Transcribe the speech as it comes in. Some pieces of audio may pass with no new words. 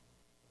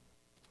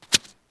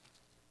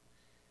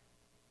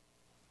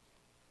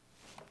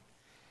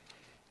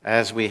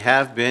As we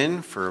have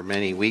been for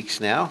many weeks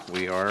now,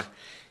 we are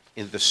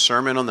in the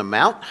Sermon on the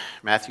Mount,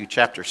 Matthew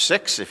chapter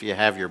 6. If you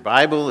have your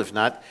Bible, if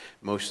not,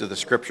 most of the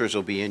scriptures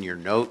will be in your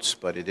notes,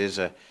 but it is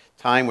a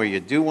time where you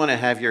do want to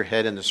have your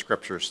head in the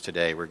scriptures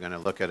today. We're going to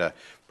look at a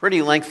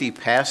pretty lengthy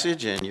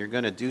passage, and you're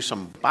going to do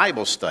some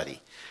Bible study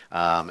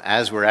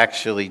as we're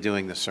actually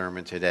doing the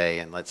sermon today,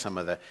 and let some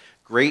of the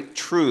great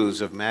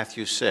truths of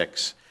Matthew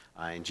 6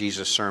 in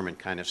Jesus' sermon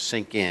kind of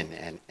sink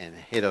in and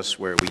hit us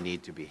where we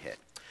need to be hit.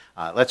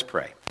 Let's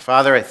pray.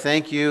 Father, I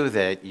thank you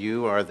that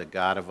you are the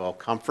God of all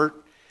comfort.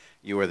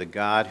 You are the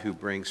God who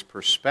brings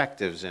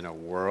perspectives in a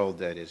world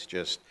that is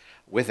just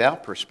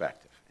without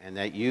perspective, and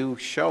that you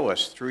show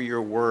us through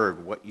your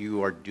word what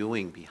you are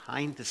doing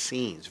behind the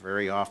scenes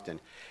very often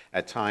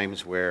at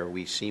times where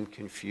we seem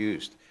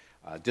confused,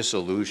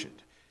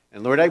 disillusioned.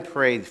 And Lord, I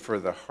pray for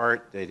the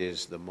heart that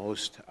is the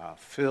most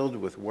filled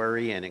with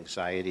worry and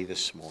anxiety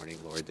this morning,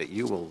 Lord, that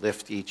you will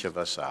lift each of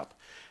us up.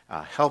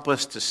 Help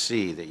us to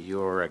see that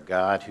you are a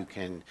God who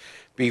can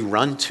be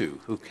run to,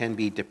 who can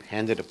be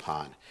depended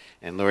upon.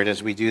 And Lord,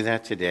 as we do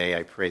that today,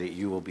 I pray that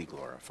you will be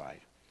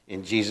glorified.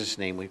 In Jesus'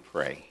 name we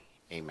pray.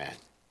 Amen.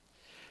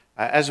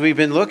 As we've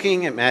been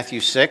looking at Matthew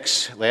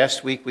 6,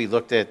 last week we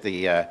looked at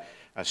the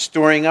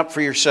storing up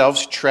for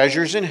yourselves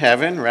treasures in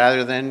heaven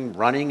rather than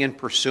running and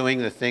pursuing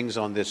the things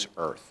on this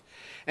earth.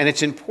 And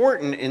it's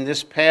important in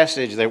this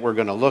passage that we're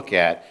going to look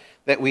at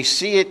that we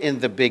see it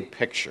in the big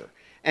picture.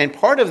 And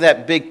part of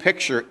that big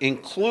picture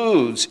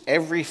includes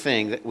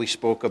everything that we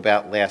spoke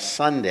about last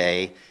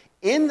Sunday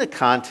in the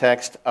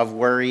context of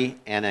worry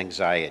and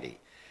anxiety.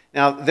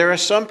 Now, there are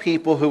some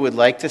people who would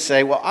like to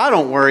say, well, I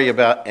don't worry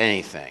about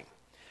anything.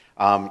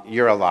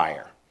 You're a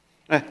liar.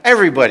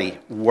 Everybody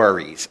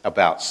worries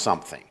about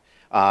something.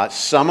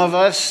 Some of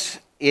us,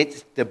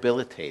 it's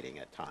debilitating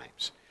at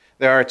times.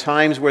 There are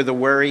times where the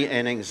worry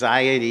and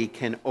anxiety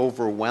can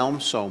overwhelm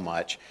so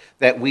much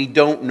that we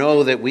don't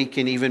know that we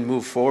can even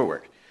move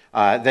forward.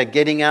 That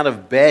getting out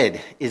of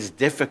bed is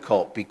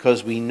difficult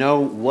because we know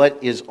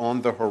what is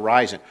on the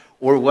horizon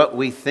or what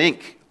we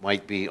think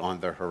might be on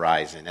the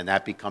horizon, and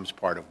that becomes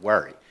part of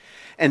worry.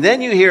 And then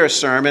you hear a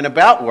sermon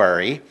about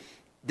worry,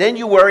 then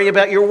you worry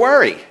about your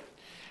worry.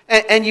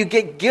 And you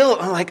get guilt.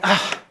 I'm like,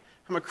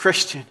 I'm a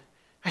Christian.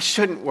 I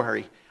shouldn't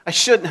worry. I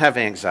shouldn't have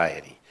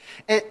anxiety.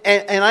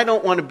 And I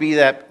don't want to be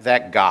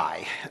that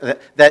guy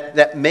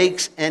that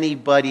makes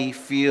anybody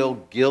feel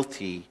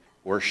guilty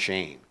or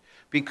shame.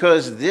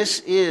 Because this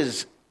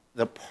is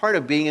the part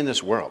of being in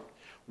this world.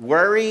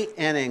 Worry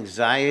and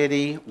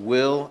anxiety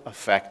will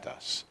affect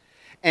us.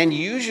 And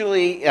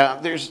usually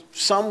there's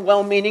some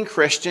well-meaning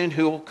Christian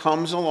who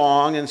comes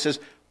along and says,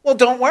 well,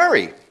 don't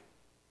worry.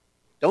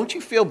 Don't you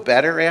feel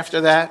better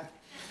after that?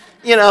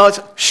 It's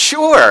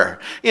sure.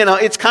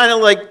 It's kind of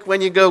like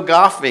when you go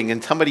golfing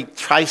and somebody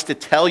tries to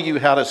tell you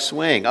how to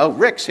swing. Oh,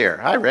 Rick's here.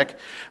 Hi, Rick.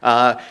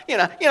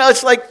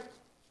 It's like,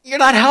 you're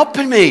not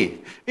helping me.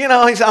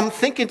 I'm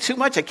thinking too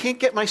much. I can't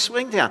get my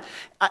swing down.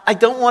 I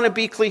don't want to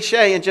be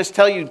cliche and just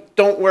tell you,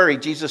 don't worry,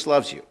 Jesus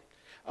loves you.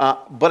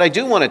 But I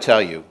do want to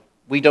tell you,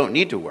 we don't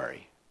need to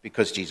worry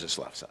because Jesus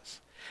loves us.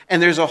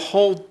 And there's a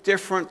whole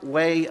different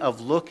way of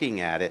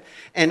looking at it.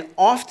 And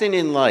often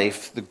in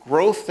life, the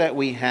growth that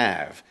we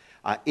have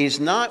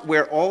is not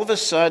where all of a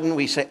sudden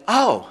we say,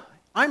 oh,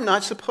 I'm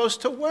not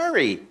supposed to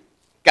worry.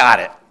 Got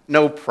it.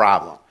 No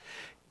problem.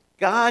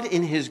 God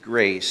in his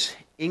grace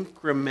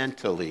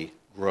incrementally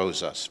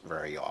grows us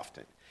very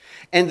often.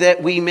 And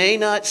that we may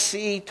not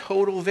see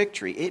total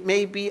victory. It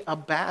may be a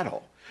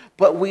battle.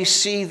 But we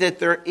see that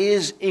there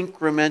is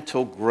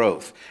incremental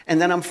growth.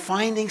 And that I'm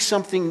finding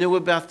something new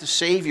about the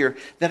Savior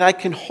that I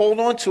can hold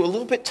on to a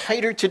little bit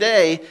tighter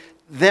today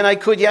than I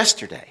could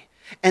yesterday.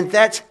 And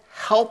that's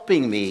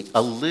helping me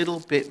a little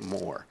bit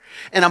more.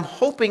 And I'm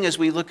hoping as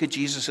we look at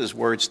Jesus'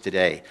 words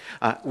today,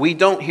 we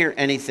don't hear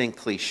anything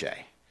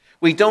cliche.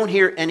 We don't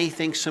hear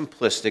anything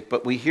simplistic,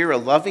 but we hear a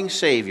loving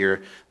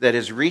Savior that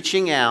is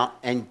reaching out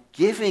and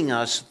giving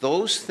us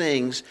those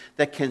things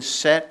that can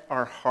set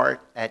our heart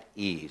at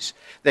ease.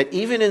 That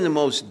even in the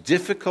most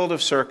difficult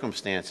of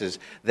circumstances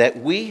that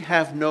we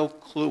have no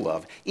clue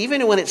of,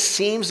 even when it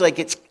seems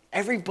like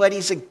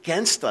everybody's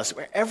against us,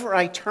 wherever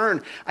I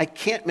turn, I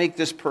can't make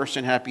this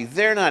person happy.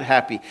 They're not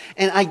happy.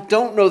 And I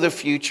don't know the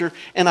future.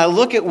 And I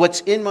look at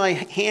what's in my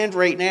hand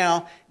right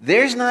now.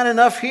 There's not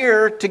enough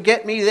here to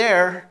get me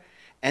there.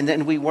 And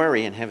then we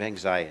worry and have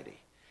anxiety.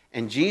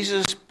 And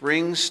Jesus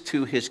brings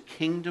to his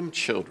kingdom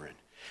children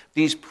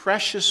these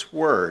precious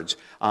words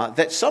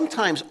that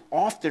sometimes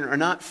often are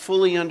not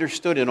fully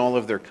understood in all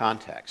of their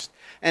context.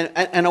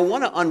 And I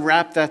want to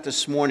unwrap that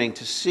this morning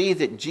to see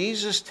that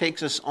Jesus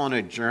takes us on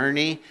a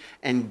journey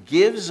and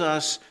gives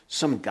us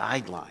some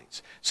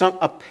guidelines,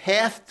 a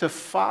path to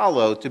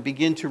follow to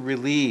begin to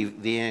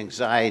relieve the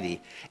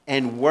anxiety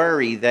and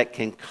worry that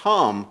can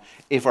come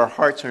if our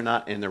hearts are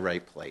not in the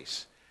right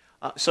place.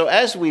 So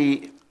as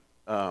we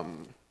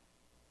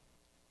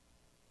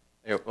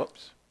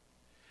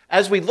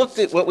As we looked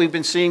at what we've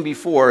been seeing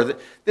before,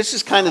 this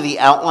is kind of the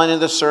outline of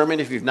the sermon.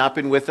 If you've not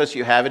been with us,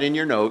 you have it in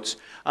your notes.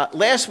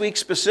 Last week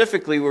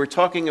specifically, we were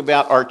talking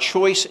about our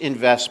choice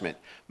investment,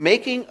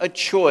 making a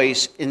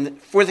choice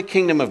for the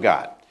kingdom of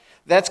God.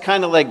 That's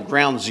kind of like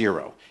ground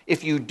zero.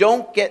 If you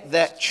don't get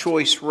that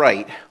choice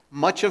right,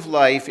 much of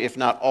life, if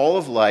not all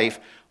of life,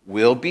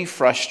 will be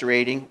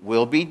frustrating,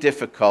 will be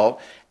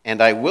difficult,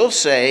 and I will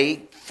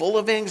say, full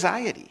of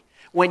anxiety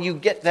when you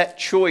get that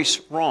choice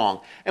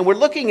wrong. And we're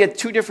looking at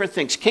two different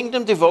things.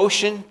 Kingdom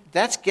devotion,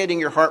 that's getting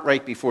your heart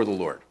right before the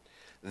Lord.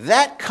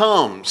 That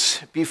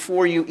comes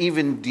before you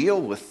even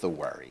deal with the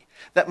worry.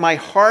 That my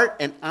heart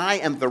and I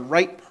am the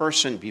right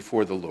person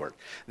before the Lord.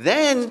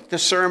 Then the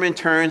sermon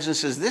turns and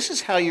says, this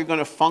is how you're going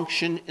to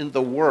function in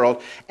the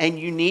world, and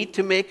you need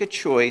to make a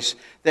choice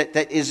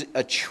that is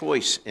a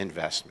choice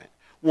investment.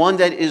 One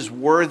that is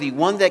worthy,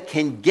 one that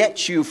can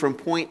get you from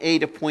point A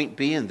to point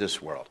B in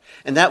this world.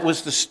 And that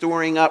was the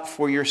storing up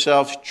for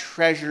yourselves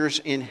treasures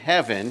in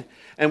heaven.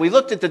 And we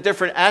looked at the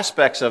different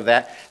aspects of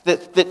that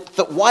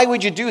why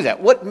would you do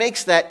that? What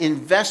makes that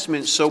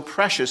investment so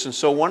precious and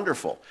so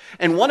wonderful?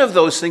 And one of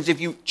those things, if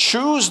you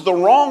choose the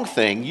wrong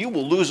thing, you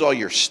will lose all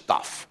your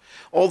stuff.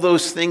 All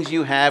those things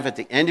you have at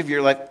the end of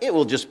your life, it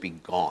will just be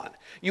gone.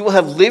 You will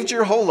have lived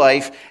your whole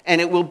life, and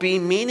it will be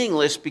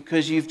meaningless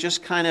because you've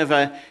just kind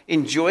of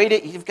enjoyed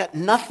it. You've got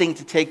nothing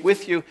to take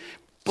with you.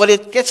 But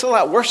it gets a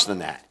lot worse than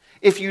that.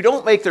 If you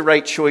don't make the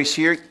right choice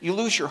here, you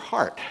lose your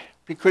heart.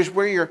 Because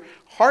where your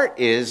heart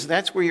is,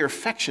 that's where your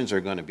affections are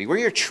going to be. Where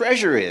your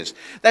treasure is,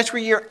 that's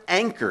where you're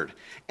anchored.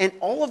 And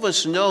all of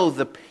us know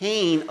the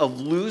pain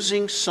of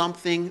losing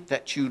something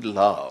that you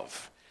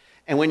love.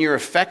 And when your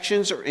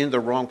affections are in the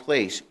wrong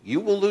place,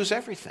 you will lose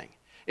everything.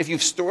 If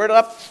you've stored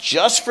up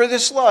just for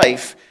this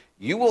life,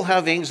 you will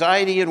have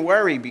anxiety and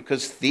worry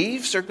because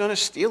thieves are going to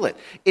steal it.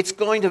 It's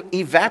going to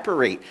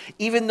evaporate.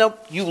 Even though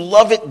you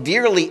love it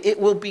dearly, it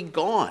will be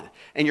gone.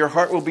 And your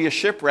heart will be a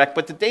shipwreck.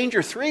 But the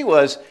danger 3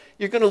 was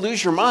you're going to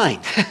lose your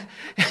mind.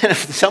 And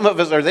some of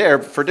us are there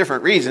for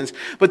different reasons.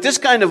 But this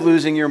kind of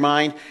losing your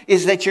mind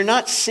is that you're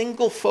not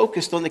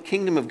single-focused on the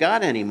kingdom of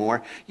God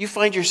anymore. You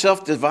find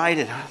yourself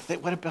divided.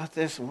 What about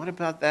this and what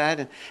about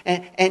that?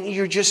 And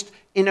you're just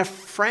in a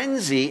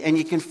frenzy, and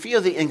you can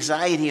feel the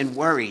anxiety and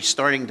worry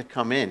starting to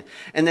come in.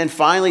 And then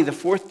finally, the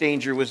 4th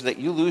danger was that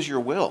you lose your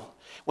will.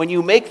 When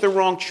you make the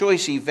wrong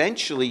choice,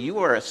 eventually you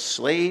are a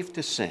slave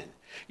to sin.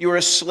 You're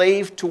a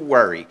slave to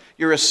worry.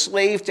 You're a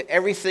slave to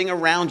everything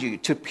around you,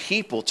 to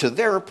people, to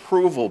their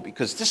approval,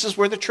 because this is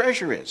where the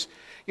treasure is.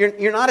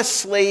 You're not a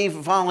slave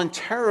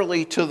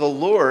voluntarily to the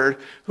Lord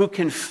who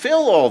can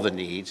fill all the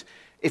needs.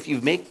 If you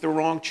make the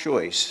wrong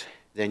choice,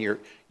 then you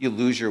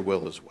lose your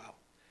will as well.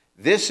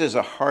 This is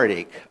a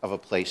heartache of a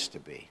place to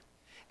be.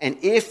 And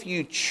if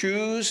you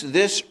choose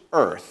this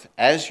earth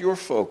as your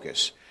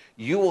focus,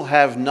 you will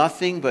have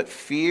nothing but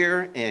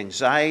fear,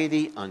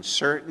 anxiety,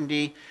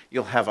 uncertainty.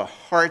 You'll have a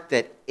heart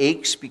that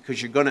aches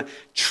because you're going to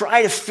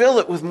try to fill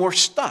it with more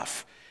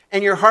stuff.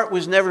 And your heart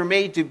was never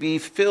made to be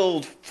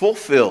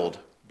fulfilled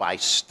by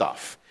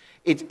stuff.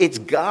 It's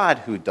God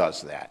who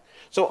does that.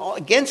 So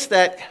against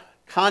that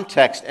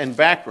context and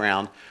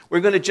background,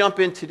 we're going to jump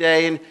in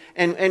today.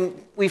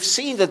 And we've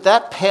seen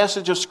that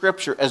passage of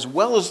Scripture, as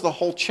well as the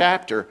whole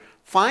chapter,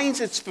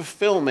 finds its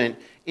fulfillment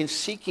in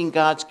seeking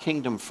God's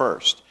kingdom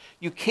first.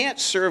 You can't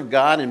serve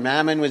God, and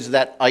mammon was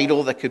that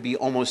idol that could be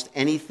almost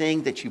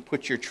anything that you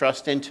put your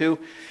trust into,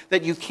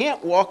 that you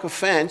can't walk a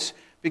fence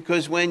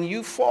because when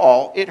you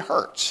fall, it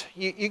hurts.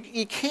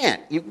 You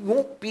can't. You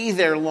won't be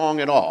there long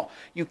at all.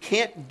 You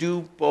can't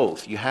do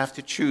both. You have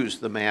to choose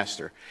the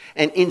master.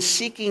 And in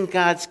seeking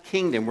God's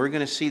kingdom, we're going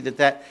to see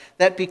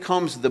that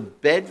becomes the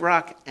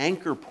bedrock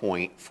anchor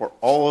point for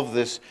all of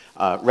this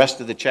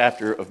rest of the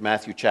chapter of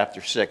Matthew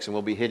chapter 6, and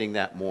we'll be hitting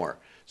that more.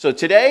 So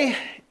today,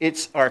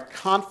 it's our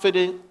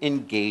confident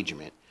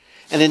engagement.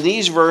 And in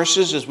these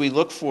verses, as we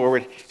look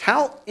forward,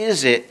 how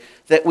is it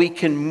that we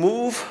can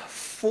move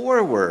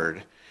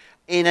forward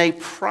in a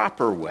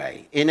proper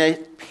way, in a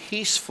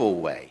peaceful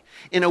way,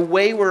 in a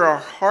way where our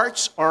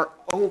hearts are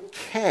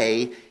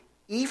okay,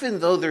 even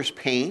though there's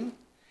pain,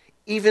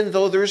 even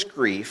though there's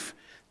grief,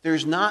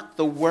 there's not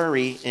the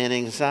worry and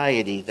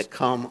anxiety that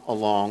come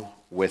along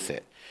with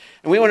it.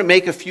 And we want to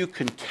make a few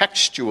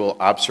contextual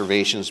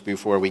observations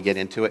before we get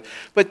into it.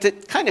 But to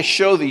kind of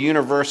show the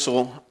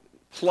universal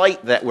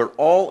plight that we're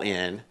all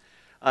in,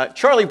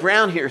 Charlie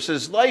Brown here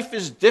says, life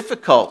is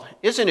difficult,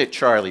 isn't it,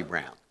 Charlie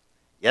Brown?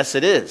 Yes,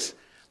 it is.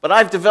 But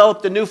I've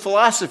developed a new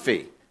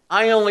philosophy.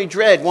 I only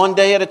dread one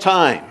day at a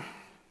time.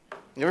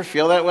 You ever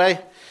feel that way?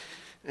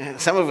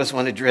 Some of us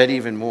want to dread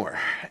even more.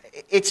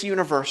 It's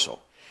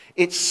universal.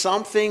 It's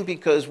something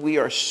because we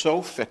are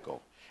so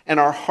fickle and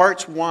our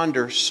hearts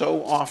wander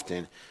so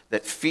often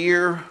that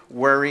fear,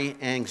 worry,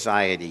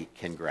 anxiety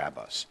can grab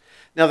us.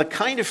 Now, the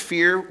kind of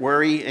fear,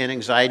 worry, and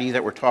anxiety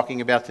that we're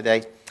talking about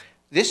today,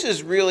 this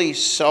is really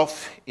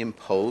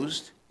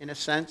self-imposed in a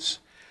sense.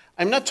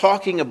 I'm not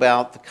talking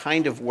about the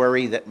kind of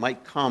worry that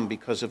might come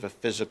because of a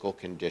physical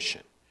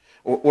condition.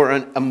 or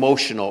an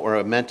emotional or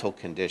a mental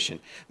condition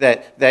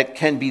that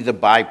can be the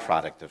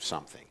byproduct of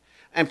something.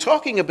 I'm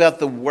talking about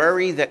the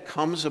worry that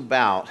comes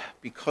about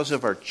because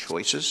of our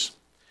choices,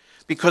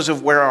 because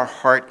of where our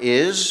heart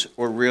is,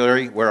 or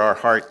really where our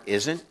heart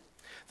isn't,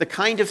 the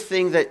kind of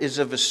thing that is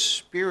of a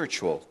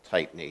spiritual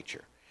type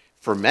nature.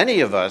 For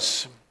many of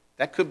us,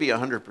 that could be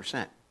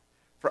 100%.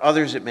 For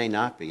others, it may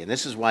not be. And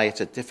this is why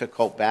it's a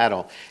difficult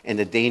battle and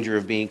the danger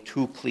of being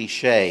too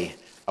cliche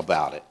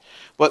about it.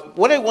 But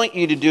what I want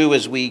you to do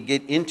as we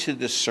get into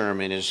this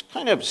sermon is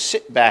kind of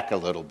sit back a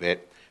little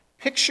bit,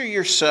 picture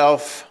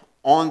yourself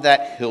on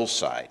that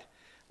hillside,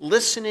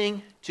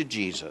 listening to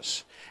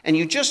Jesus. And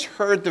you just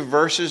heard the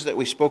verses that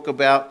we spoke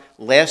about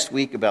last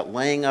week about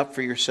laying up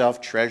for yourself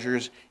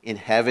treasures in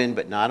heaven,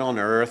 but not on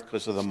earth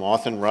because of the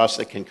moth and rust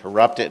that can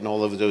corrupt it and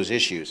all of those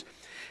issues.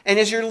 And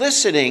as you're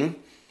listening,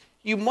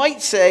 you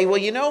might say,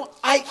 well,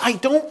 I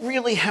don't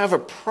really have a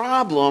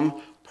problem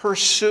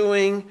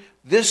pursuing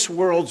this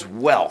world's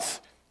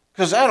wealth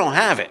because I don't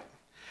have it.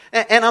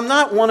 And I'm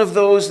not one of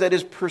those that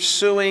is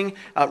pursuing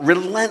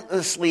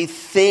relentlessly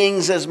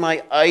things as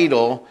my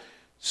idol,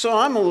 so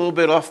I'm a little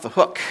bit off the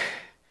hook.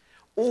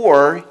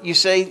 Or you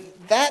say,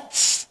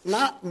 that's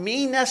not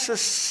me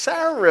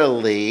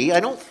necessarily. I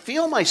don't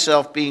feel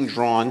myself being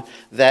drawn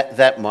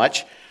that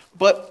much.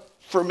 But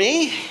for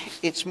me,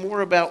 it's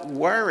more about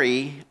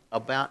worry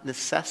about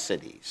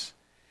necessities.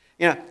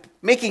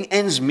 Making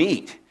ends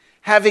meet.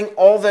 Having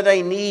all that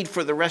I need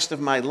for the rest of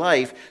my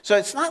life. So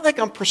it's not like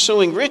I'm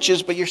pursuing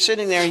riches, but you're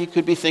sitting there and you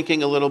could be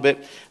thinking a little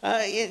bit,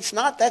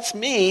 that's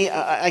me.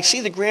 I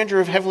see the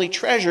grandeur of heavenly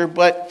treasure,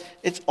 but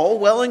it's all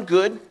well and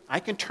good. I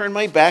can turn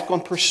my back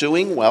on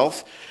pursuing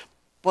wealth.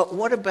 But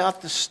what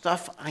about the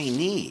stuff I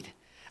need?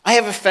 I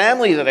have a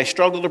family that I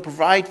struggle to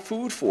provide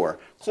food for,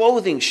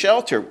 clothing,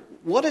 shelter.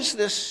 What does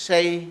this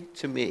say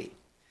to me?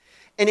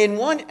 And in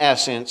one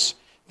essence,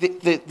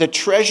 the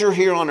treasure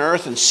here on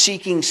earth and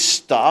seeking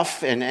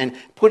stuff and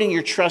putting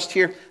your trust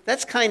here,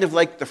 that's kind of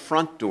like the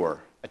front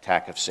door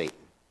attack of Satan.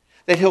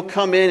 That he'll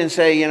come in and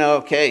say,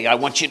 okay, I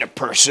want you to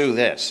pursue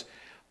this.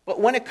 But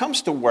when it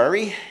comes to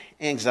worry,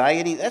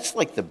 anxiety, that's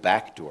like the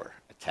back door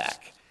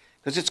attack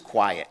because it's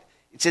quiet.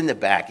 It's in the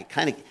back. It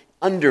kind of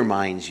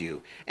undermines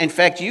you. In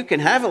fact, you can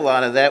have a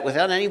lot of that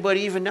without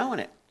anybody even knowing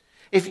it.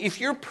 If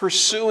you're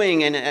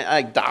pursuing an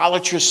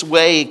idolatrous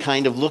way,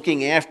 kind of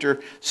looking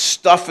after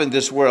stuff in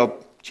this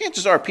world,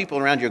 chances are people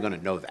around you are going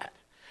to know that.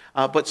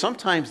 But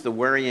sometimes the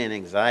worry and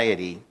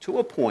anxiety, to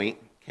a point,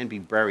 can be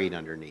buried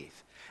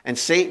underneath. And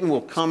Satan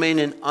will come in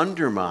and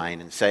undermine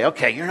and say,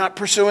 okay, you're not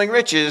pursuing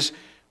riches,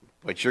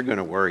 but you're going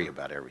to worry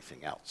about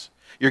everything else.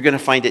 You're going to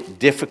find it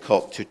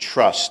difficult to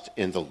trust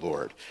in the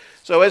Lord.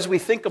 So as we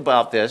think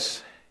about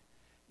this,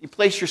 you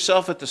place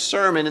yourself at the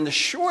sermon, and the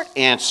short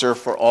answer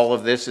for all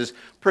of this is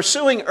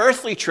pursuing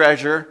earthly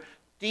treasure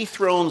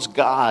dethrones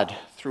God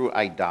through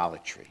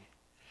idolatry.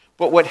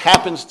 But what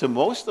happens to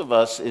most of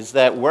us is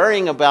that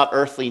worrying about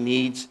earthly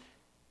needs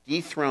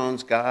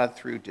dethrones God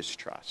through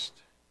distrust.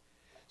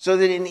 So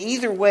that in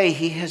either way,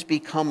 he has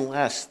become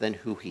less than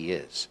who he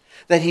is.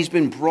 That he's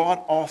been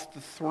brought off the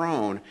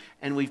throne,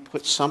 and we've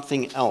put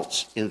something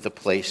else in the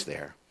place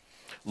there.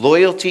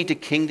 Loyalty to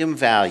kingdom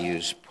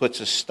values puts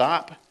a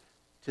stop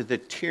to the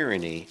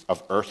tyranny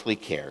of earthly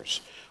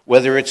cares,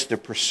 whether it's the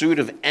pursuit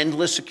of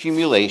endless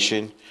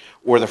accumulation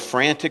or the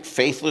frantic,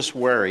 faithless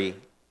worry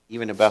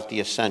even about the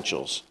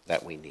essentials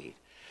that we need.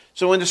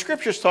 So when the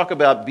scriptures talk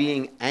about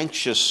being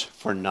anxious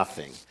for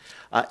nothing,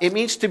 it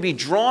means to be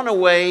drawn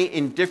away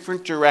in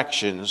different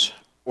directions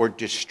or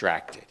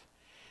distracted.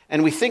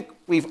 And we think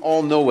we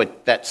all know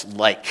what that's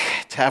like,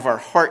 to have our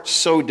hearts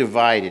so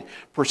divided,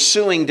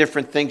 pursuing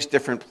different things,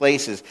 different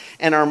places,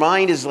 and our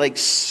mind is like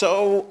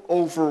so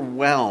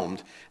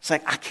overwhelmed. It's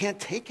like, I can't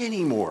take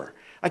any more.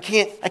 I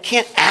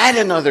can't add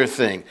another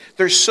thing.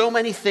 There's so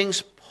many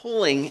things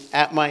pulling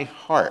at my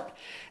heart.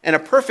 And a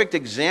perfect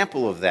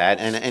example of that,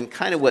 and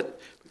kind of what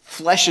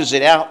fleshes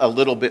it out a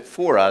little bit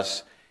for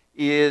us,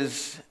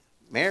 is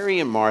Mary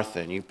and Martha.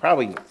 And you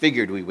probably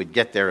figured we would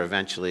get there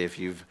eventually if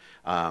you've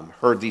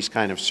heard these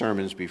kind of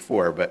sermons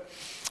before. But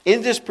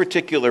in this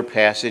particular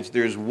passage,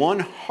 there's one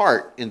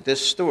heart in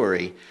this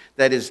story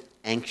that is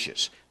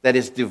anxious, that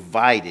is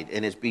divided,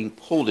 and is being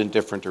pulled in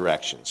different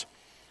directions.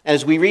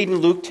 As we read in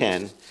Luke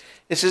 10,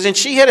 it says, "And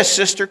she had a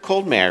sister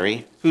called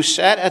Mary, who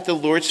sat at the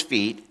Lord's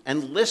feet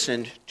and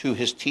listened to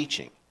his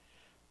teaching.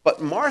 But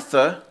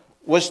Martha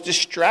was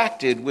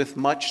distracted with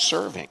much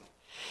serving.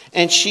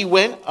 And she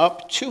went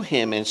up to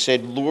him and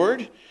said,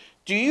 'Lord,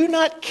 do you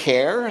not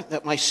care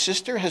that my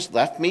sister has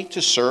left me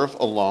to serve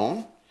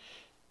alone?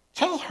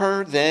 Tell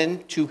her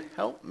then to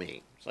help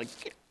me.'" It's like,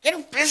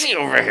 get busy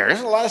over here.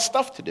 There's a lot of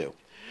stuff to do.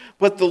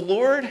 But the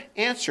Lord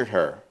answered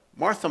her,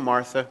 "Martha,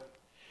 Martha,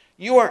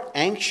 you are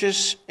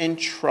anxious and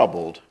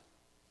troubled,"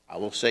 I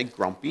will say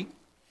grumpy,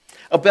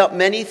 "about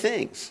many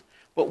things.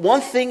 But one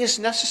thing is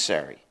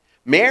necessary.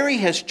 Mary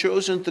has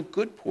chosen the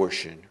good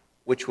portion,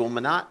 which will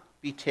not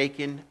be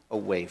taken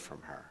away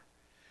from her."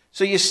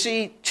 So you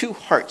see two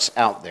hearts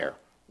out there.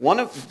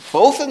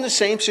 Both in the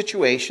same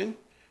situation,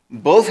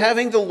 both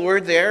having the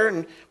Lord there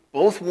and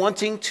both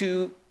wanting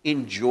to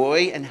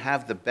enjoy and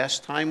have the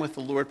best time with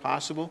the Lord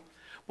possible,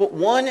 but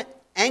one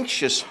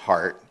anxious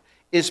heart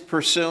is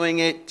pursuing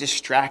it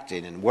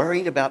distracted and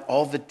worried about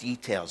all the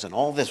details and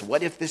all this.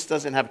 What if this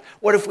doesn't happen?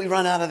 What if we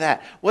run out of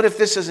that? What if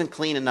this isn't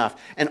clean enough?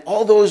 And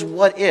all those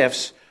what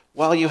ifs,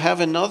 while you have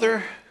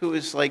another who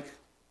is like,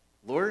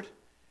 Lord,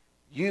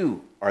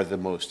 you are the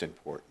most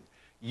important.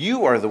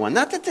 You are the one.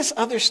 Not that this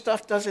other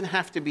stuff doesn't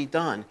have to be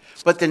done,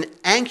 but an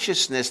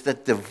anxiousness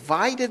that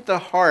divided the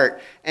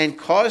heart and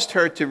caused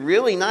her to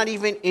really not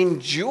even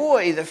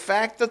enjoy the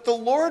fact that the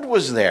Lord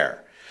was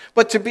there,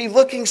 but to be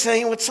looking,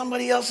 saying what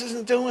somebody else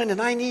isn't doing,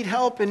 and I need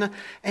help. And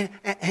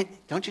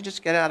don't you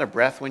just get out of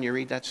breath when you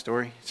read that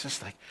story? It's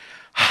just like,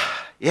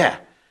 yeah,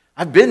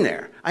 I've been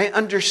there. I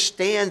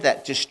understand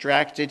that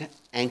distracted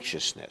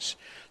anxiousness.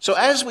 So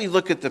as we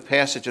look at the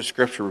passage of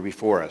Scripture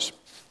before us,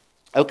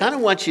 I kind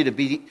of want you to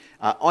be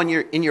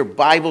in your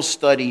Bible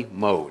study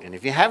mode. And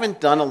if you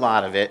haven't done a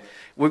lot of it,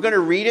 we're going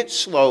to read it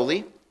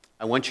slowly.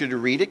 I want you to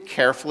read it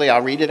carefully.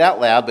 I'll read it out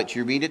loud, but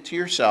you read it to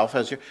yourself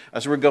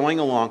as we're going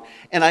along.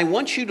 And I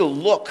want you to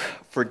look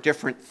for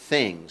different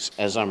things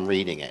as I'm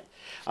reading it.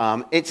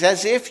 It's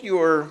as if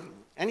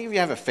any of you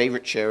have a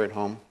favorite chair at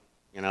home?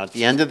 You know, at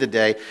the end of the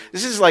day,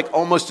 this is like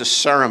almost a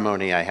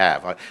ceremony I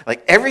have.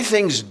 Like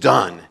everything's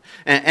done,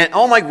 and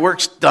all my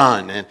work's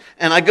done.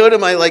 And I go to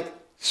my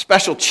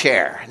special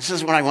chair. This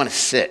is where I want to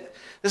sit.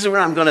 This is where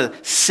I'm going to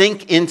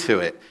sink into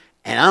it,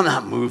 and I'm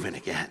not moving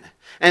again.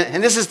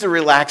 And this is the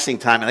relaxing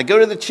time. And I go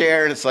to the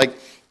chair, and it's like,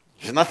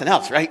 there's nothing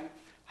else, right?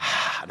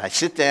 And I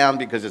sit down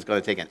because it's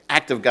going to take an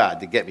act of God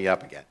to get me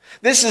up again.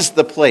 This is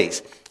the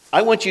place.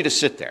 I want you to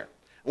sit there.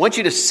 I want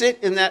you to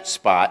sit in that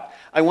spot.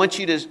 I want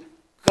you to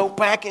go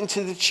back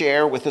into the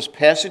chair with this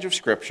passage of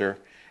Scripture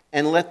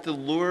and let the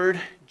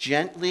Lord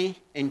gently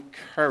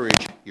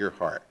encourage your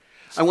heart.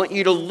 I want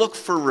you to look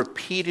for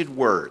repeated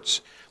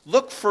words.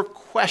 Look for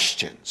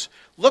questions.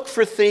 Look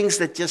for things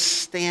that just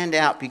stand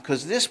out,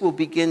 because this will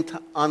begin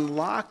to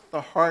unlock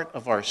the heart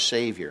of our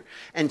Savior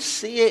and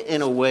see it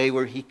in a way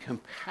where he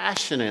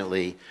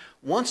compassionately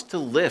wants to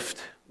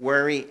lift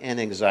worry and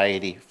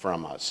anxiety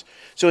from us.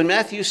 So in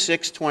Matthew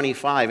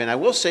 6:25, and I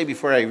will say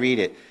before I read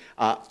it,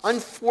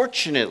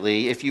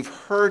 unfortunately, if you've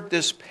heard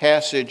this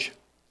passage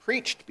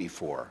preached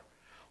before,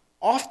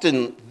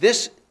 often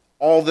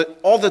all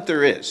that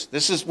there is.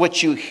 This is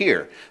what you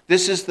hear.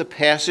 This is the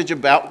passage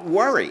about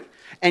worry.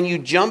 And you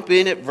jump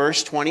in at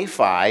verse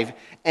 25,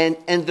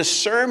 and the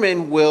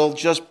sermon will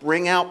just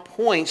bring out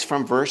points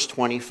from verse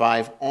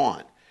 25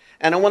 on.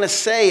 And I want to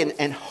say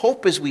and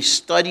hope as we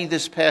study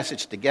this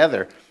passage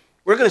together,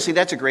 we're going to see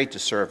that's a great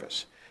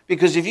disservice.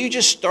 Because if you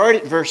just start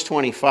at verse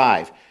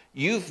 25,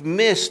 you've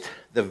missed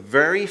the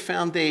very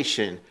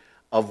foundation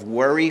of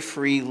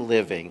worry-free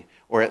living,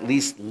 or at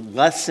least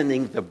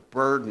lessening the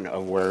burden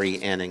of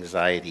worry and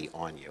anxiety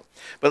on you.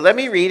 But let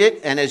me read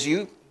it, and as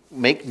you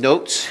make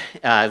notes,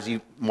 as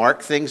you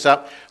mark things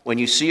up, when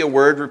you see a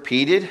word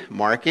repeated,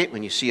 mark it.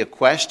 When you see a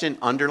question,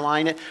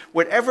 underline it.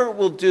 Whatever it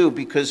will do,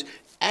 because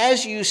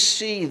as you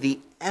see the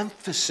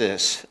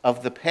emphasis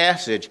of the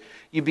passage,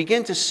 you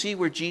begin to see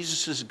where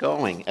Jesus is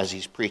going as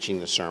he's preaching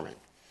the sermon.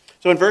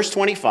 So in verse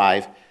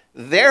 25,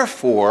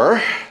 therefore,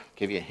 I'll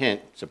give you a hint,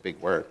 it's a big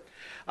word,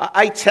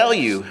 I tell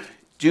you,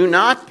 do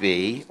not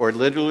be, or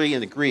literally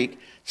in the Greek,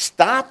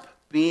 stop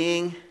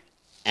being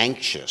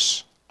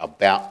anxious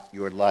about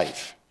your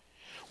life,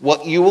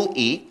 what you will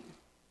eat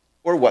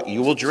or what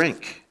you will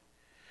drink,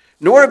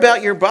 nor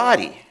about your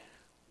body,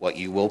 what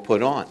you will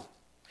put on.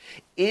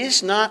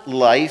 Is not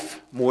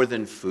life more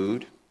than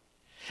food,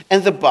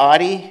 and the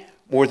body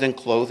more than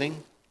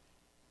clothing?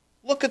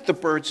 Look at the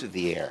birds of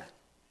the air.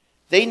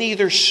 They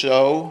neither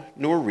sow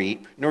nor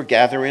reap nor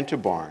gather into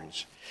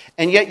barns,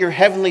 and yet your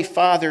heavenly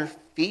Father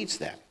feeds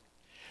them.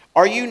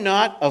 Are you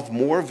not of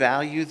more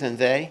value than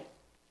they?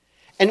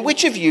 And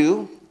which of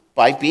you,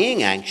 by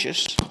being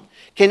anxious,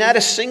 can add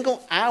a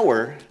single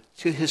hour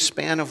to his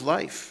span of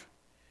life?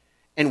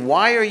 And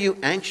why are you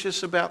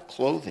anxious about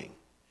clothing?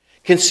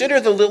 Consider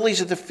the lilies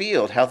of the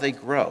field, how they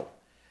grow.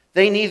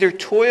 They neither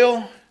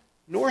toil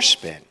nor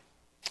spin.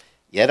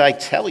 Yet I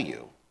tell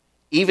you,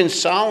 even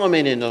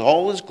Solomon in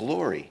all his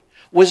glory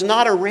was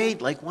not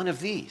arrayed like one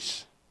of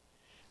these.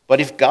 But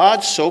if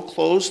God so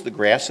clothes the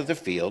grass of the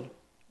field,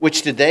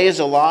 which today is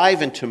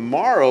alive and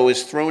tomorrow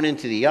is thrown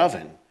into the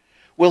oven,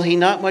 will he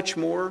not much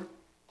more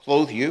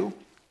clothe you,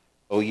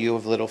 O you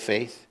of little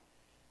faith?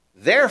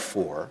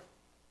 Therefore,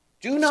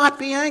 do not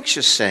be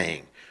anxious,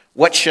 saying,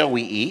 what shall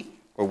we eat,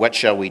 or what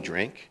shall we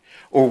drink,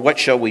 or what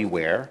shall we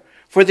wear?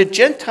 For the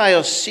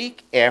Gentiles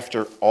seek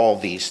after all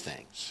these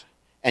things,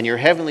 and your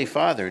heavenly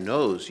Father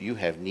knows you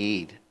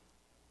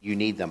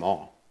need them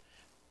all.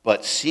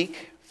 But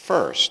seek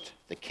first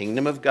the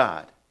kingdom of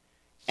God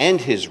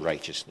and his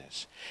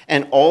righteousness,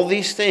 and all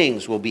these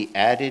things will be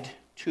added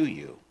to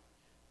you.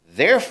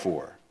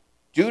 Therefore,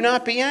 do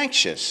not be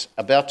anxious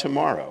about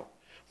tomorrow,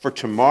 for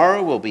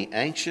tomorrow will be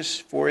anxious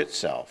for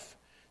itself.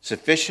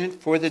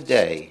 Sufficient for the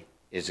day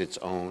is its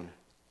own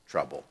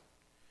trouble.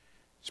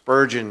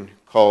 Spurgeon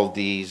called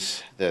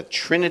these the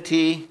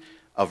Trinity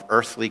of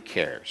earthly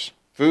cares,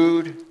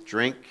 food,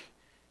 drink,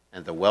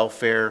 and the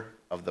welfare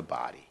of the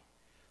body.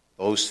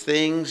 Those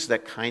things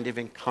that kind of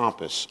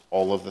encompass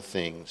all of the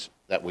things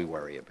that we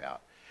worry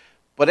about.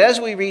 But as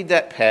we read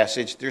that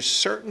passage, there's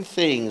certain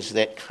things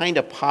that kind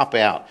of pop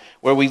out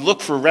where we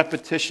look for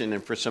repetition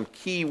and for some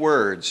key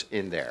words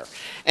in there.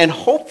 And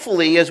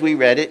hopefully, as we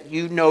read it,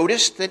 you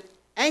noticed that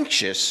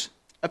anxious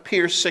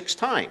appears 6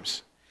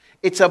 times.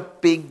 It's a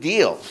big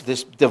deal,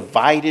 this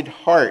divided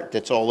heart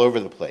that's all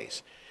over the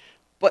place.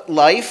 But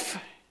life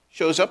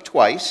shows up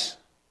twice,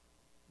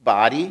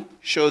 body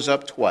shows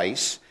up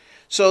twice,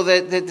 so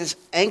that this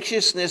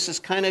anxiousness is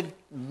kind of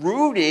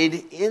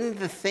rooted in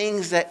the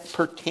things that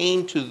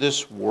pertain to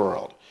this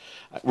world.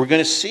 We're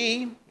going to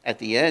see at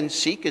the end,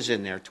 seek is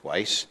in there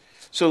twice.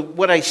 So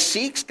what I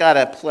seek's got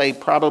to play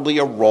probably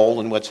a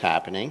role in what's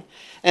happening.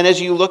 And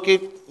as you look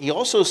at, he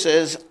also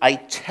says, I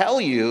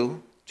tell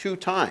you 2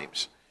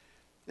 times.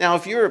 Now,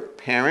 if you're a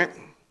parent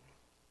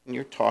and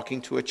you're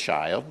talking to a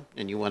child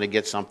and you want to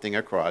get something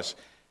across,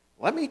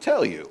 let me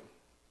tell you.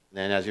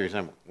 Then as you're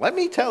saying, let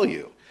me tell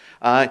you.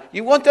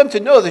 You want them to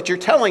know that you're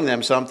telling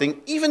them something,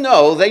 even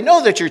though they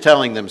know that you're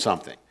telling them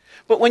something.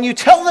 But when you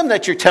tell them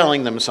that you're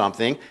telling them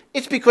something,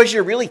 it's because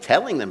you're really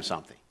telling them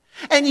something.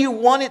 And you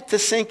want it to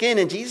sink in.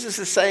 And Jesus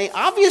is saying,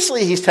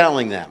 obviously he's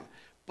telling them,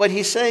 but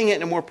he's saying it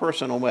in a more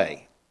personal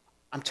way.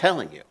 I'm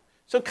telling you.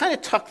 So kind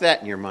of tuck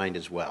that in your mind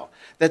as well,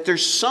 that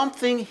there's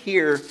something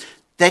here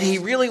that he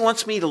really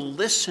wants me to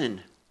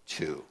listen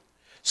to.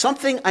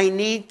 Something I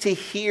need to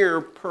hear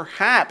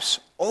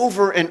perhaps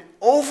over and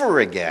over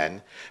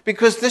again,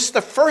 because this is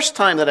the first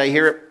time that I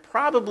hear it,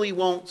 probably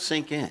won't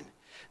sink in. And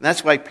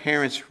that's why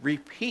parents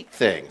repeat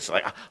things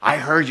like, I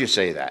heard you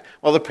say that.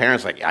 Well, the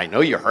parent's like, I know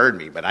you heard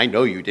me, but I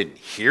know you didn't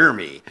hear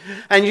me.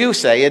 And you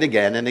say it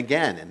again and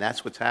again. And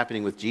that's what's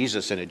happening with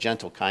Jesus in a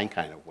gentle, kind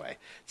of way.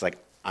 It's like,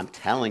 I'm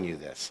telling you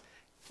this.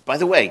 By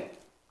the way,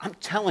 I'm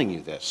telling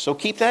you this. So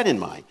keep that in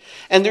mind.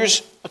 And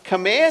there's a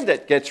command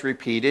that gets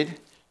repeated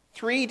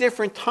 3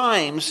 different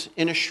times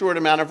in a short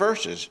amount of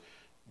verses.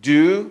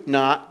 Do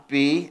not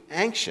be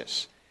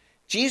anxious.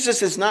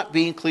 Jesus is not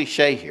being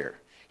cliche here.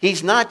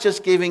 He's not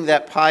just giving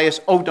that pious,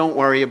 oh, don't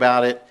worry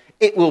about it,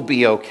 it will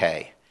be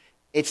okay.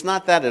 It's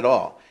not that at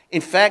all.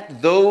 In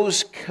fact,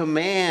 those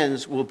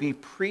commands will be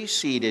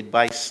preceded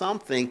by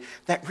something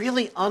that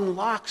really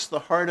unlocks the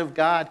heart of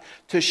God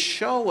to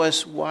show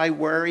us why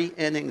worry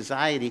and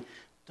anxiety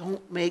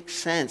don't make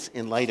sense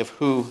in light of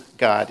who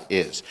God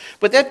is.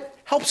 But that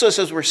helps us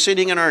as we're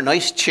sitting in our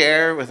nice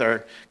chair with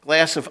our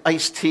glass of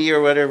iced tea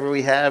or whatever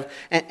we have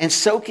and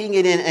soaking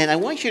it in. And I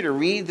want you to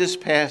read this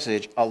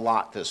passage a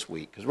lot this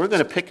week because we're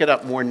going to pick it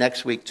up more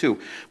next week too.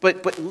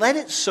 But let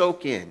it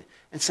soak in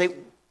and say,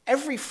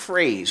 every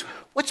phrase,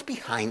 what's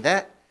behind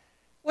that?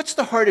 What's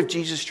the heart of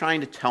Jesus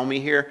trying to tell me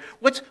here?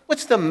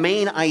 What's the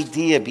main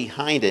idea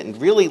behind it? And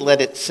really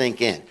let it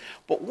sink in.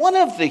 But one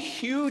of the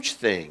huge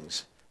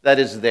things that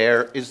is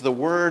there is the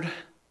word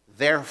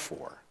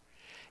therefore.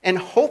 And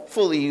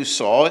hopefully you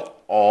saw it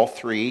all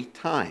 3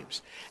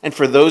 times. And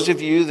for those of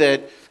you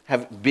that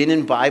have been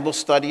in Bible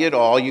study at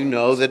all, you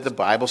know that the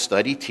Bible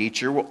study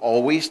teacher will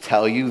always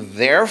tell you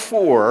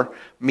therefore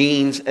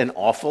means an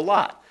awful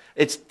lot.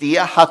 It's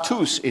dia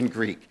hatus in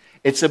Greek.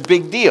 It's a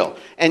big deal.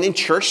 And in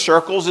church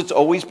circles, it's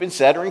always been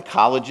said, or in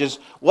colleges,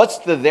 what's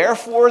the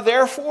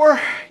therefore?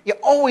 You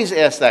always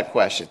ask that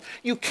question.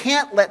 You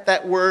can't let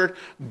that word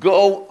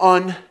go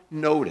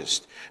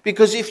unnoticed.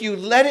 Because if you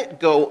let it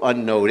go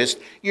unnoticed,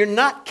 you're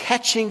not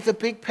catching the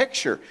big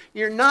picture.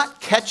 You're not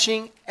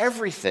catching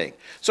everything.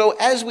 So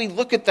as we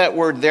look at that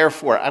word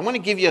therefore, I want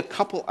to give you a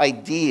couple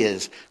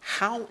ideas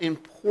how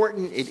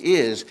important it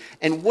is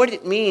and what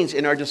it means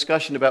in our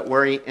discussion about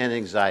worry and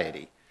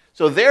anxiety.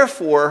 So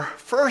therefore,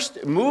 first,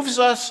 it moves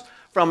us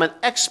from an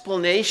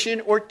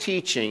explanation or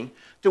teaching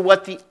to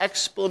what the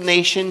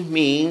explanation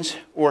means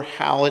or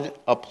how it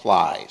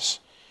applies.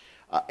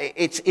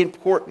 It's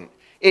important.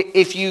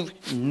 If you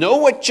know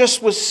what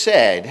just was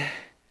said,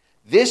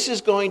 this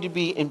is going to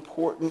be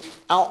important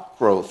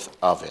outgrowth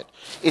of it.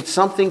 It's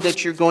something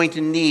that you're going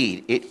to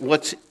need.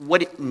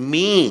 What it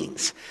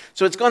means.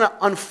 So it's going to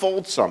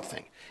unfold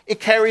something. It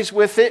carries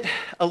with it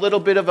a little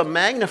bit of a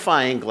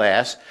magnifying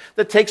glass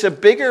that takes a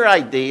bigger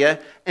idea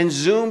and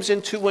zooms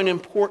into an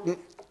important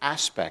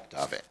aspect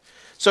of it.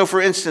 So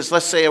for instance,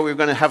 let's say we're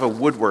going to have a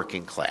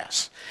woodworking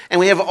class, and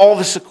we have all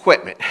this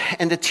equipment,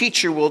 and the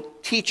teacher will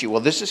teach you,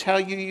 well, this is how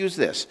you use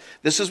this.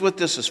 This is what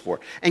this is for,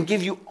 and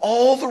give you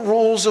all the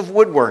rules of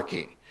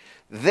woodworking.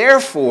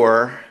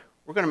 Therefore,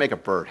 we're going to make a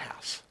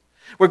birdhouse.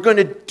 We're going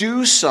to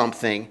do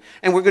something,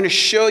 and we're going to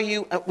show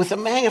you with a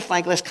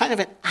magnifying glass kind of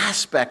an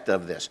aspect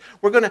of this.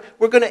 We're going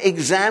to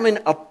examine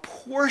a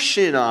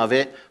portion of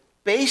it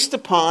based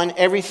upon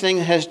everything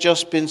that has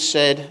just been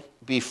said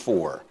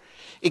before.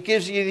 It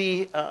gives you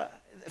the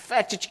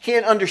fact that you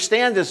can't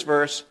understand this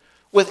verse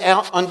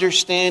without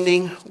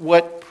understanding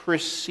what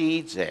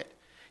precedes it.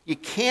 You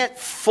can't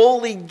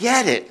fully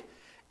get it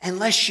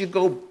unless you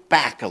go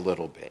back a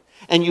little bit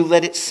and you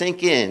let it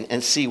sink in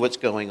and see what's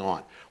going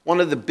on. One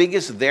of the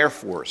biggest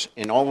therefores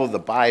in all of the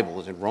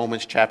Bible is in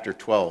Romans chapter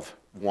 12,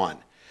 1.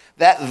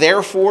 That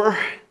therefore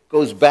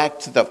goes back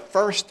to the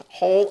first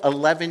whole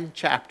 11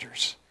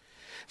 chapters.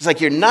 It's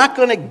like you're not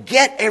going to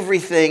get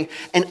everything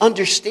and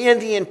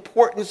understand the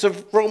importance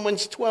of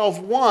Romans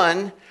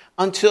 12:1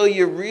 until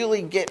you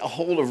really get a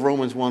hold of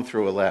Romans 1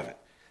 through 11.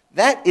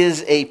 That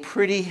is a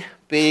pretty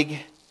big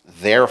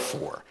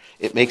therefore.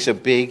 It makes a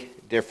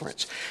big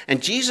difference.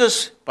 And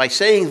Jesus, by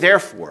saying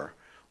therefore,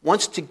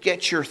 wants to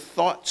get your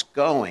thoughts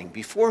going.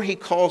 Before he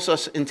calls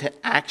us into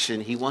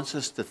action, he wants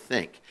us to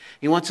think.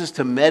 He wants us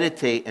to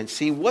meditate and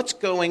see what's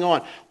going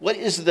on. What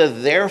is the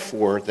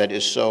therefore that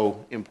is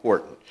so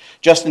important?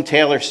 Justin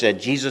Taylor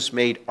said Jesus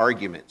made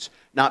arguments,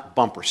 not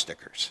bumper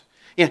stickers.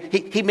 You know,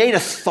 he made a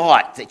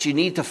thought that you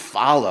need to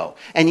follow,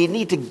 and you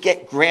need to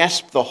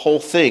grasp the whole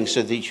thing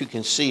so that you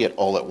can see it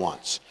all at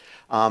once.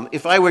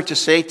 If I were to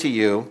say to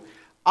you,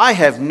 I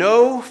have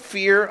no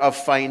fear of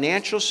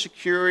financial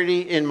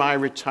security in my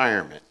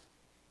retirement.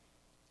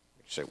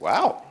 You say,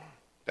 wow,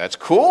 that's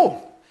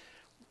cool.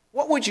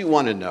 What would you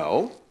want to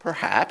know,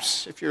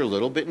 perhaps, if you're a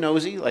little bit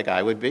nosy like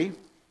I would be?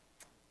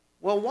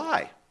 Well,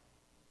 why?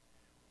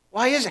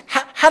 Why is it?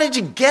 How did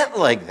you get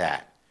like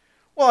that?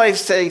 Well, I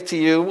say to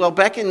you, well,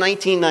 back in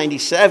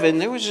 1997,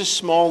 there was a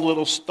small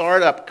little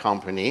startup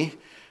company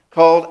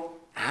called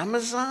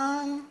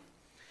Amazon,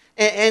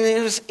 and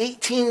it was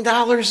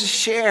 $18 a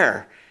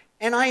share.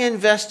 And I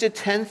invested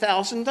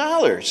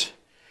 $10,000,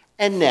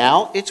 and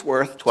now it's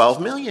worth $12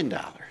 million.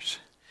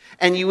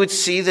 And you would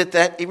see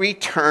that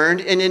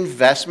returned an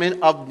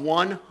investment of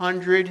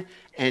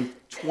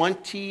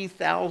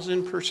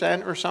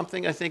 120,000% or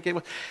something, I think it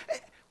was.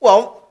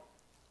 Well,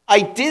 I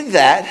did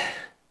that,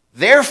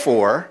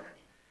 therefore,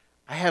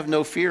 I have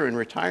no fear in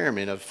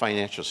retirement of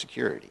financial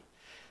security.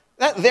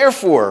 That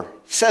therefore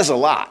says a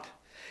lot,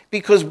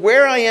 because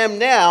where I am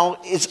now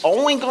is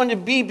only going to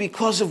be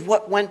because of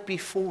what went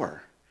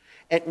before.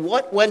 And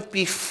what went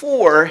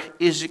before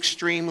is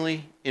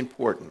extremely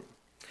important.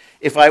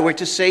 If I were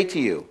to say to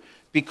you,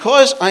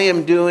 because I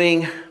am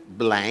doing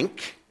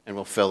blank, and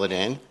we'll fill it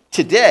in,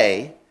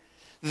 today,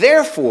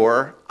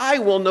 therefore, I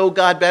will know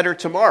God better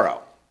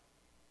tomorrow.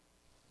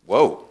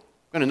 Whoa,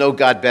 I'm going to know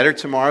God better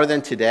tomorrow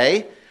than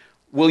today?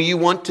 Will you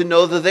want to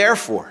know the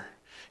therefore?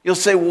 You'll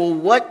say, well,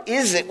 what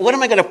is it? What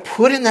am I going to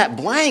put in that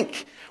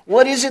blank?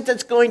 What is it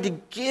that's going to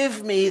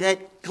give me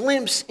that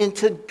glimpse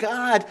into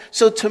God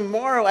so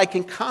tomorrow I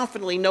can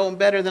confidently know him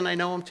better than I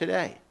know him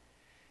today?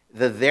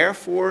 The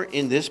therefore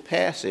in this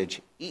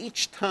passage,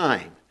 each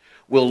time,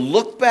 will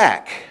look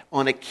back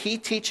on a key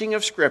teaching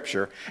of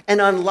Scripture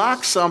and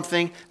unlock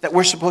something that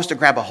we're supposed to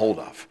grab a hold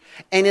of.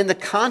 And in the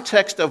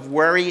context of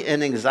worry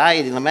and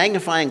anxiety, the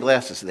magnifying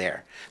glass is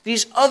there.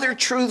 These other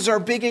truths are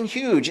big and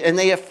huge, and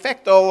they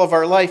affect all of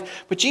our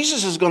life. But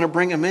Jesus is going to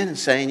bring them in and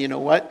saying, you know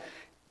what?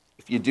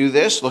 If you do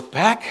this, look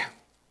back,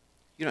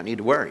 you don't need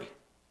to worry.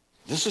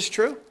 This is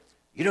true.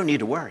 You don't need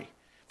to worry.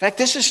 In fact,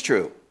 this is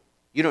true.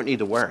 You don't need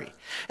to worry.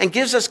 And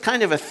gives us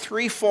kind of a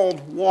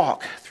threefold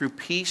walk through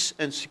peace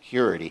and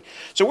security.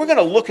 So we're going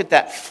to look at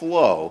that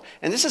flow.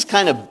 And this is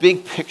kind of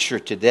big picture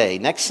today.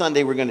 Next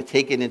Sunday, we're going to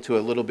take it into a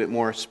little bit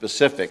more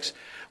specifics.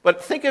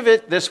 But think of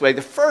it this way.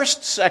 The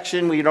first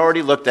section we had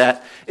already looked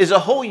at is a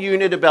whole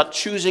unit about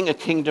choosing a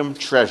kingdom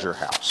treasure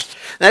house.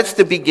 That's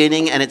the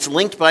beginning, and it's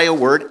linked by a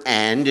word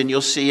and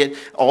you'll see it.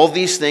 All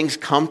these things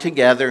come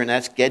together, and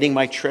that's getting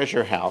my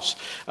treasure house.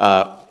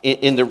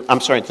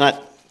 It's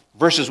not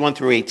verses 1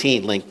 through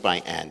 18 linked by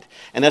and.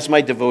 And that's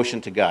my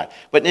devotion to God.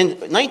 But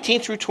in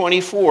 19 through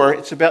 24,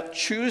 it's about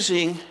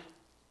choosing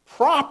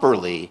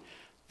properly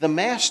the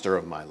master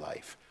of my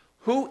life.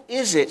 Who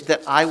is it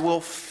that I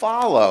will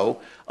follow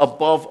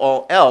above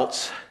all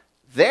else?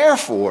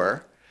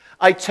 Therefore,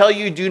 I tell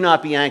you, do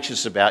not be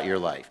anxious about your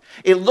life.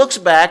 It looks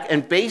back,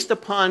 and based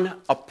upon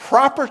a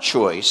proper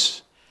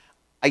choice,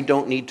 I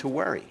don't need to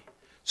worry.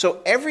 So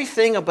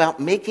everything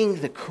about making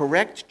the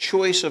correct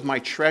choice of my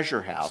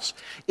treasure house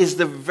is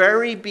the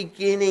very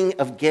beginning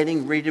of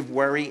getting rid of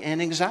worry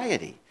and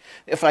anxiety.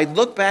 If I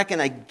look back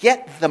and I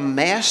get the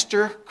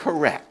master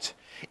correct,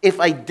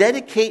 if I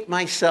dedicate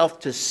myself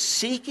to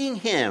seeking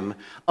him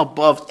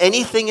above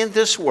anything in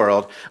this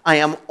world, I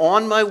am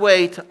on my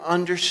way to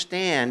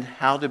understand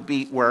how to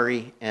beat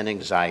worry and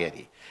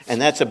anxiety.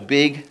 And that's a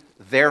big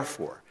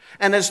therefore.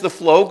 And as the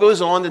flow goes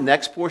on, the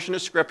next portion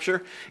of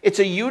Scripture, it's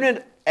a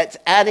unit that's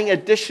adding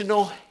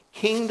additional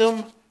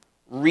kingdom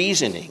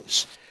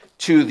reasonings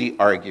to the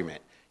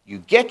argument. You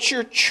get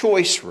your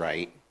choice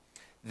right,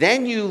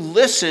 then you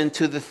listen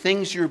to the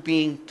things you're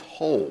being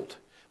told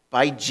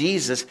by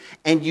Jesus,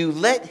 and you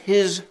let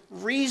his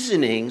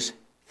reasonings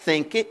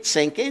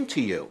sink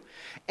into you.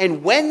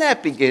 And when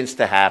that begins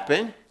to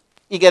happen,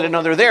 you get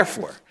another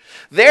therefore.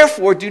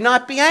 Therefore, do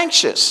not be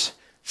anxious,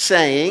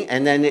 saying,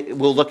 and then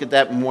we'll look at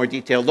that in more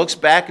detail, looks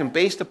back and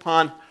based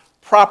upon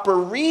proper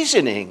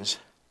reasonings,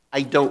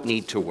 I don't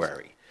need to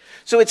worry.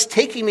 So it's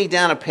taking me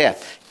down a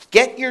path.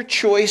 Get your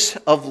choice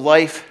of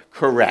life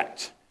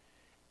correct,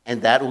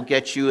 and that will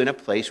get you in a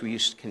place where you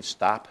can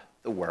stop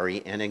the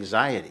worry and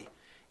anxiety.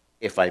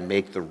 If I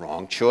make the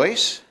wrong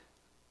choice,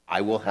 I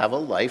will have a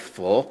life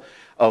full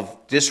of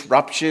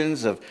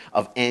disruptions, of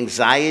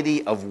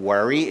anxiety, of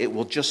worry. It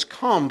will just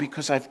come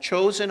because I've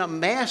chosen a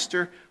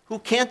master who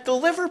can't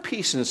deliver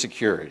peace and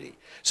security.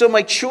 So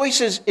my choice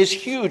is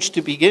huge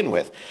to begin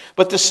with.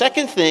 But the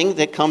second thing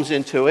that comes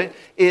into it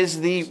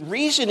is the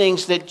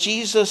reasonings that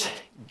Jesus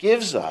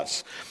gives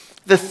us,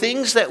 the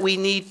things that we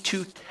need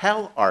to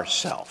tell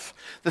ourselves,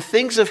 the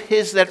things of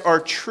his that are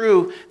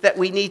true that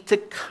we need to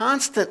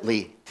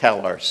constantly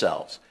tell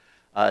ourselves.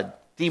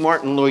 D.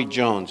 Martin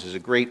Lloyd-Jones is a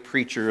great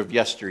preacher of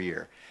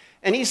yesteryear.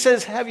 And he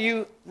says, have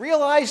you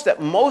realized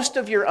that most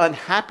of your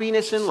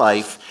unhappiness in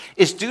life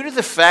is due to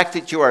the fact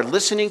that you are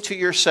listening to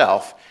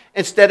yourself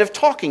instead of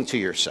talking to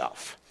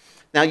yourself?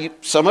 Now,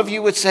 some of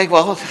you would say,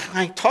 well,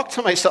 I talk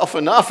to myself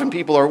enough and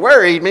people are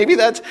worried. Maybe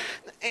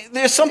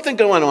there's something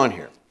going on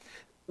here.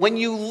 When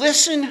you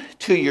listen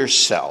to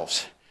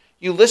yourselves,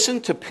 you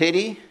listen to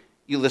pity,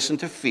 you listen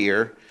to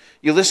fear,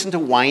 you listen to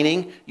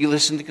whining, you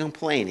listen to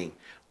complaining.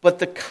 But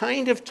the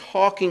kind of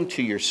talking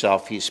to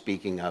yourself he's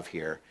speaking of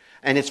here,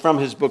 and it's from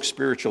his book,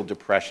 Spiritual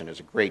Depression. It's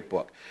a great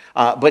book.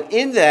 But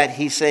in that,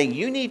 he's saying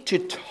you need to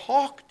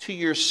talk to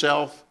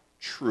yourself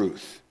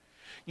truth.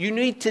 You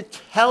need to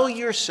tell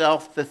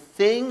yourself the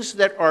things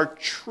that are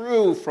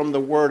true from the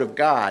Word of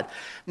God,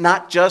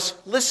 not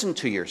just listen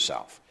to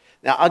yourself.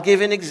 Now, I'll give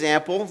an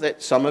example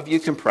that some of you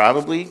can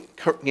probably,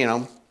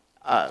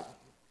 it's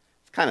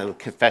kind of a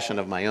confession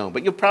of my own,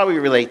 but you'll probably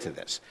relate to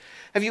this.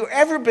 Have you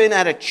ever been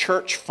at a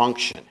church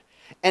function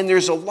and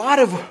there's a lot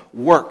of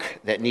work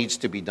that needs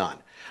to be done,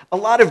 a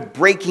lot of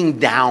breaking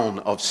down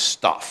of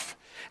stuff,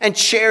 and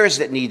chairs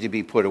that need to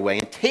be put away,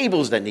 and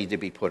tables that need to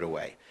be put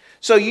away?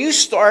 So you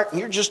start, and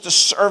you're just a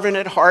servant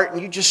at heart,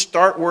 and you just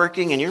start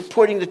working, and you're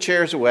putting the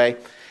chairs away,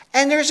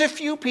 and there's a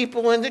few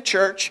people in the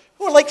church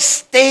who are like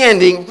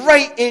standing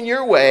right in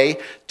your way,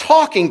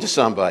 talking to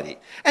somebody.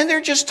 And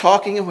they're just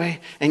talking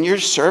away, and you're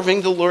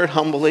serving the Lord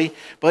humbly,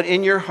 but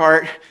in your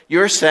heart,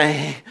 you're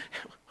saying,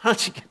 why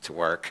don't you get to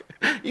work?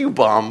 You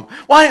bum.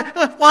 Why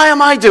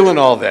am I doing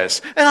all this?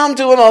 And I'm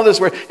doing all this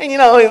work. And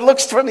it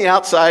looks from the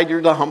outside,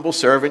 you're the humble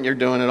servant, you're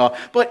doing it all.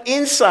 But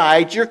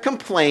inside, you're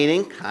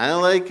complaining, kind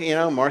of like,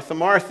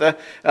 Martha,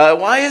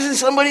 why isn't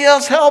somebody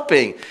else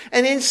helping?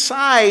 And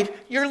inside,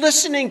 you're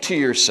listening to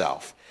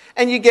yourself.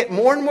 And you get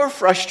more and more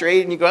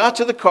frustrated, and you go out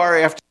to the car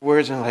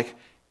afterwards, and like,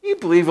 you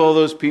believe all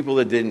those people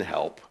that didn't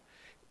help?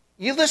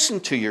 You listen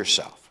to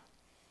yourself.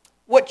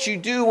 What you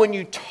do when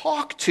you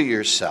talk to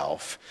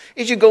yourself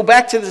is you go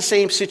back to the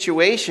same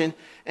situation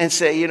and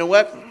say, you know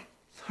what,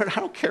 Lord, I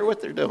don't care what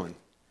they're doing.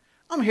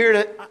 I'm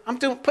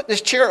putting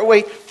this chair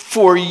away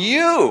for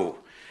you.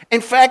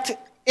 In fact,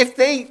 if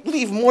they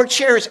leave more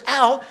chairs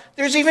out,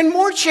 there's even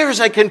more chairs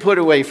I can put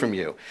away from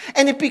you.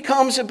 And it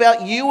becomes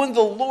about you and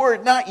the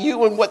Lord, not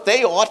you and what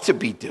they ought to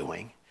be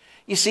doing.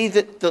 You see,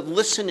 that the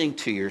listening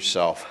to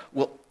yourself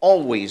will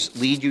always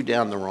lead you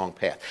down the wrong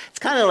path. It's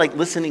kind of like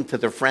listening to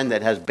the friend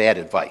that has bad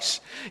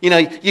advice.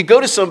 You go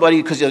to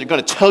somebody because they're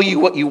going to tell you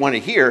what you want to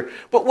hear,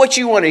 but what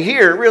you want to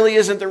hear really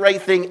isn't the right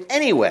thing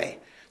anyway.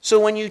 So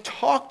when you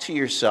talk to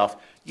yourself,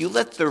 you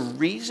let the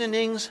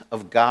reasonings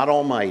of God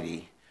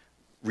Almighty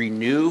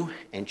renew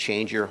and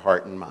change your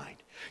heart and mind.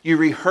 You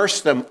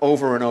rehearse them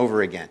over and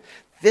over again.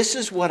 This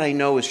is what I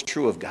know is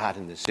true of God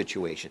in this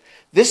situation.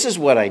 This is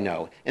what I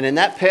know. And in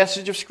that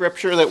passage of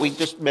Scripture that we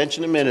just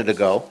mentioned a minute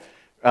ago,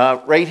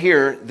 right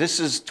here, this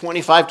is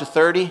 25 to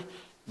 30.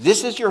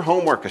 This is your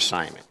homework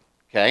assignment,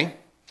 okay?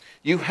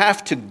 You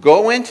have to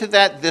go into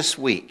that this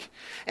week,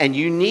 and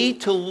you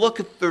need to look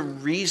at the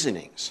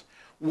reasonings.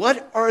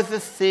 What are the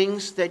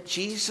things that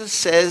Jesus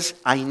says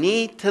I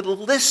need to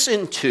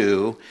listen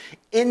to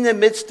in the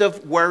midst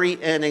of worry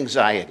and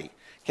anxiety?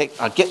 Okay,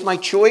 I'll get my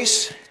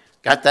choice.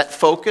 Got that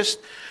focused?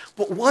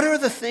 But what are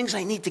the things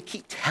I need to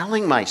keep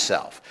telling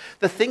myself?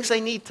 The things I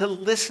need to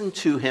listen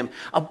to him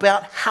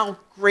about how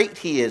great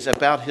he is,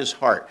 about his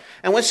heart.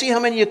 And let's see how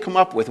many you come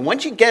up with.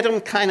 Once you get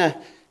them kind of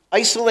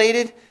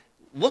isolated,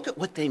 look at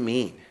what they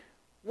mean.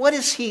 What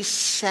is he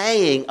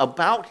saying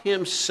about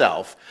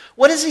himself?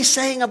 What is he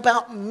saying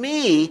about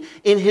me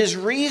in his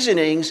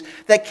reasonings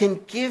that can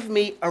give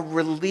me a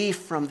relief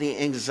from the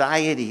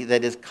anxiety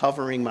that is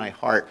covering my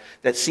heart,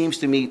 that seems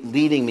to me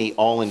leading me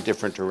all in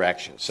different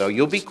directions? So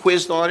you'll be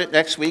quizzed on it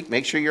next week.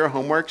 Make sure your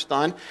homework's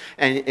done.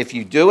 And if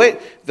you do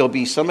it, there'll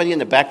be somebody in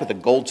the back with a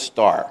gold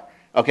star.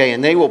 Okay,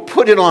 and they will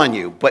put it on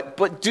you.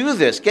 But do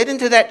this. Get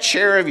into that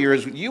chair of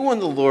yours, you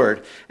and the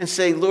Lord, and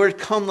say, Lord,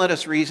 come, let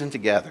us reason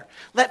together.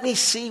 Let me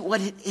see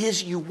what it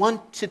is you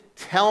want to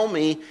tell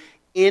me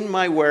in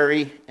my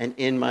worry and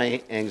in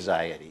my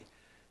anxiety.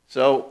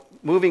 So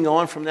moving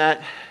on from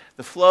that,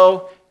 the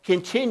flow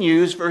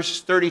continues,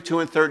 verses 32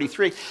 and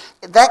 33.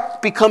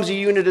 That becomes a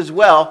unit as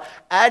well,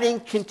 adding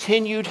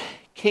continued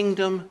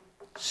kingdom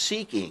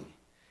seeking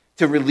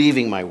to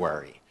relieving my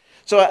worry.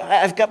 So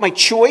I've got my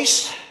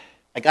choice.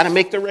 I got to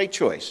make the right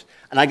choice,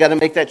 and I got to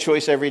make that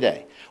choice every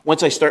day.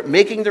 Once I start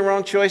making the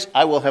wrong choice,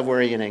 I will have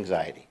worry and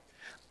anxiety.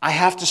 I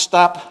have to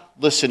stop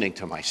listening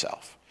to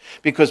myself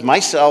because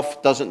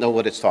myself doesn't know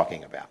what it's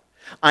talking about.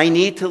 I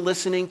need to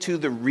listening to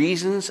the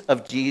reasons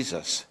of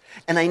Jesus,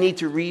 and I need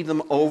to read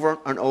them over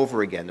and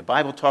over again. The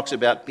Bible talks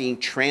about being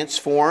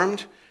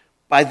transformed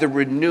by the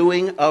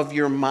renewing of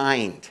your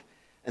mind.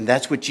 And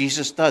that's what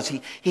Jesus does.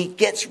 He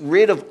gets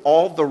rid of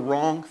all the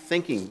wrong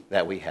thinking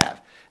that we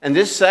have. And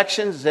this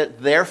section is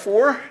that,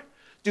 therefore,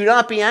 do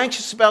not be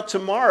anxious about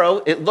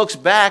tomorrow. It looks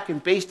back,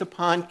 and based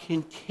upon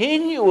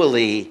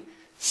continually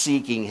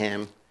seeking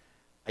him,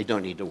 I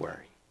don't need to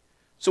worry.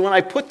 So when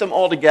I put them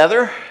all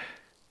together,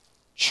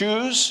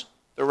 choose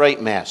the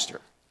right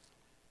master.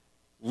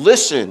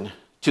 Listen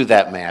to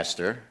that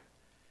master.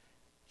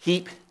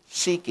 Keep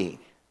seeking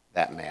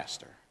that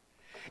master.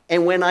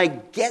 And when I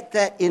get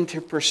that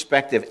into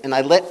perspective and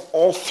I let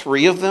all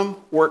three of them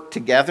work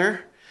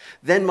together,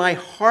 then my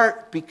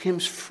heart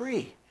becomes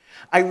free.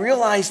 I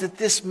realize that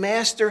this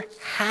master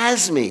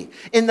has me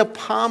in the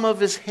palm of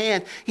his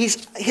hand.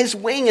 His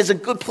wing is a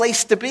good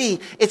place to be.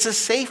 It's a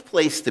safe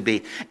place to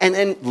be. And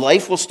then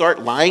life will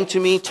start lying to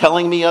me,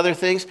 telling me other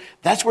things.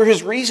 That's where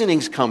his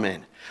reasonings come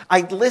in.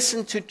 I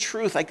listen to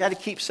truth. I got to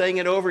keep saying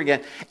it over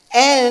again.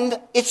 And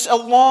it's a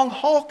long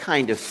haul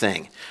kind of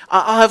thing.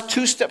 I'll have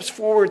 2 steps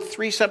forward,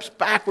 3 steps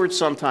backwards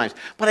sometimes.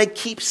 But I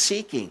keep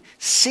seeking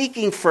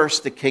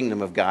first the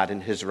kingdom of God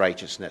and his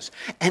righteousness.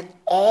 And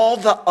all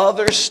the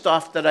other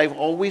stuff that I've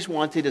always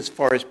wanted as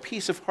far as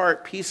peace of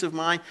heart, peace of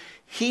mind,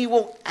 he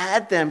will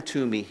add them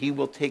to me. He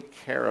will take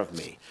care of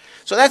me.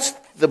 So that's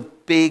the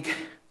big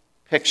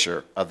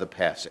picture of the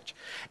passage.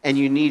 And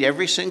you need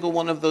every single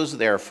one of those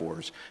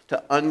therefores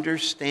to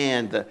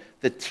understand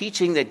the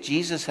teaching that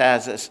Jesus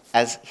has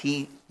as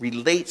he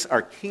relates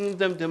our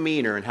kingdom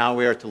demeanor and how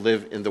we are to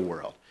live in the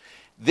world.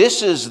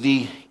 This is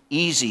the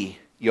easy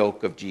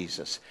yoke of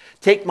Jesus.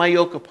 Take my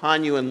yoke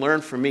upon you and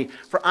learn from me,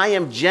 for I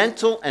am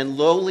gentle and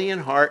lowly in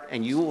heart,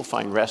 and you will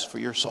find rest for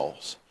your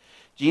souls.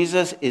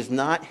 Jesus is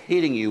not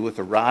hitting you with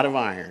a rod of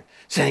iron,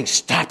 saying,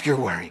 stop your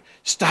worry,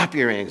 stop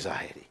your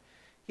anxiety.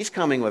 He's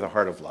coming with a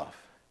heart of love.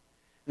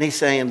 And he's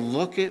saying,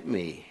 look at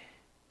me,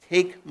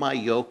 take my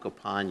yoke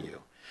upon you,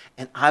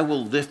 and I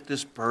will lift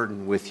this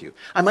burden with you.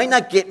 I might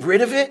not get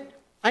rid of it,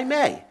 I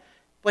may.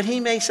 But he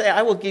may say,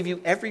 I will give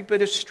you every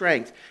bit of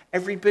strength,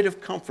 every bit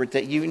of comfort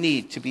that you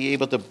need to be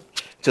able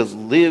to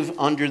live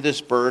under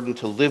this burden,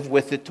 to live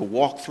with it, to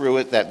walk through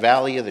it, that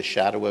valley of the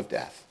shadow of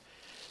death.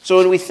 So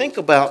when we think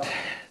about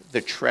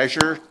the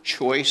treasure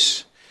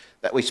choice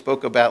that we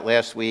spoke about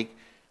last week,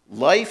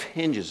 life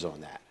hinges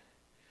on that.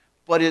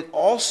 But it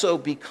also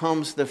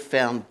becomes the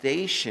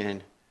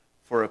foundation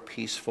for a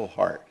peaceful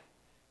heart.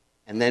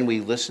 And then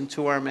we listen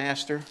to our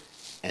master,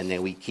 and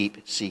then we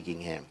keep seeking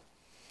him.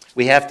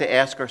 We have to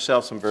ask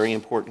ourselves some very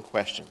important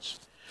questions.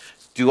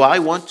 Do I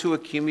want to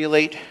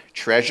accumulate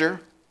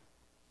treasure?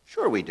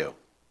 Sure we do.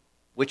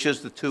 Which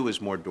of the two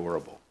is more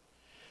durable?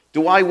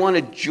 Do I want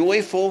a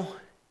joyful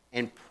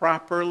and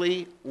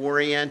properly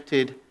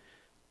oriented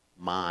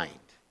mind?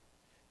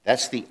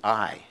 That's the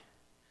eye,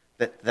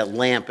 the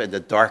lamp and the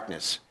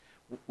darkness.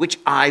 Which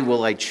eye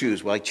will I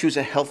choose? Will I choose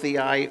a healthy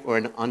eye or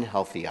an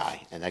unhealthy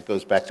eye? And that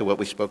goes back to what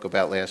we spoke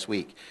about last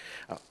week.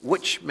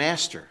 Which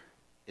master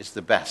is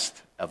the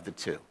best of the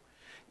two?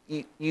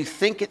 You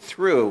think it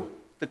through,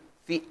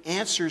 the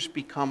answers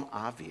become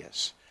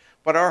obvious.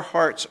 But our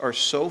hearts are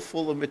so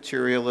full of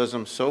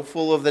materialism, so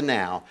full of the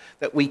now,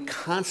 that we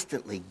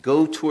constantly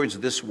go towards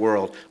this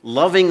world,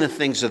 loving the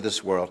things of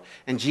this world.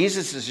 And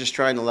Jesus is just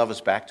trying to love us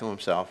back to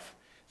himself.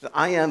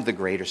 I am the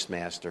greatest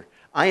master.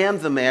 I am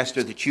the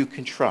master that you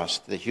can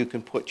trust, that you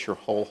can put your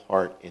whole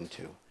heart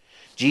into.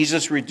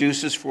 Jesus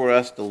reduces for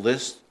us the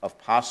list of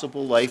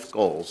possible life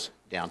goals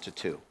down to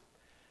 2.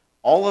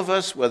 All of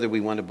us, whether we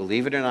want to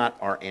believe it or not,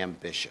 are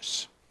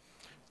ambitious.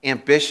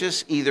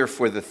 Ambitious either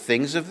for the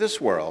things of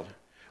this world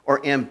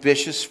or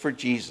ambitious for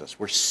Jesus.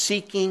 We're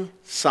seeking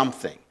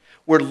something.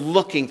 We're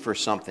looking for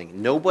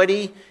something.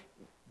 Nobody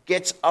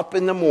gets up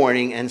in the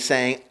morning and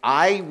saying,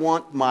 I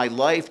want my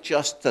life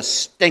just to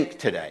stink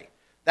today.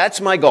 That's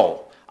my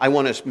goal. I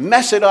want to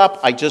mess it up.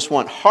 I just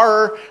want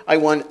horror. I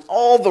want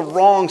all the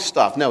wrong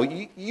stuff. No,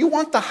 you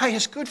want the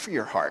highest good for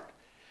your heart.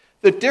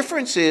 The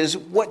difference is,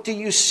 what do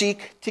you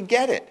seek to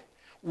get it?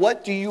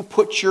 What do you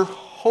put your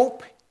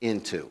hope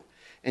into?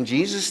 And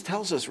Jesus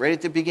tells us right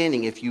at the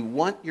beginning, if you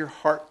want your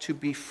heart to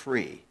be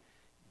free,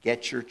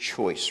 get your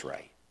choice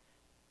right.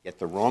 Get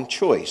the wrong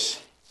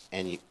choice,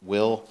 and it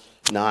will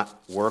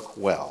not work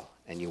well,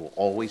 and you will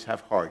always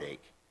have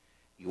heartache.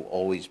 You will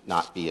always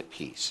not be at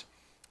peace.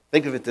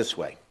 Think of it this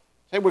way.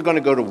 Say we're going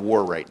to go to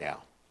war right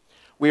now.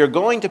 We are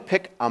going to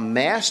pick a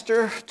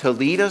master to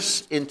lead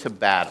us into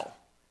battle.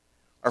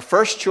 Our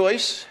first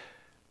choice,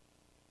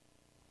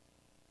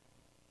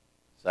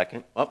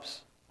 second,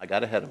 oops, I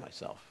got ahead of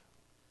myself.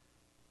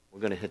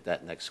 We're going to hit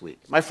that next week.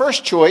 My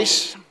first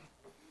choice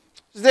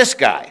is this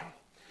guy.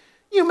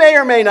 You may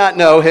or may not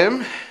know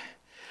him,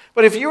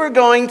 but if you were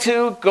going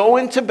to go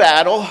into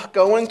battle,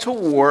 go into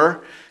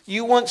war,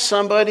 you want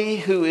somebody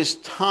who is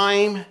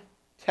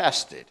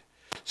time-tested.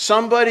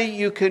 Somebody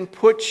you can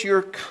put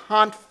your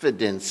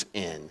confidence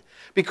in.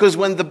 Because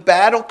when the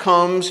battle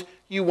comes,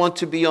 you want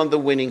to be on the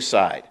winning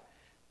side.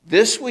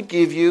 This would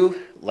give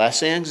you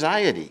less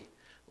anxiety,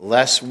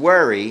 less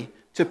worry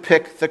to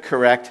pick the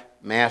correct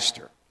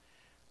master.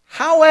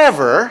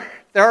 However,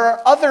 there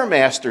are other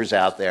masters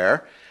out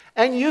there,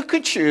 and you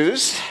could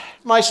choose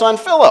my son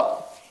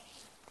Philip.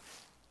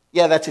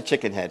 Yeah, that's a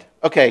chicken head.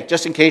 Okay,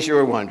 just in case you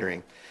were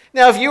wondering.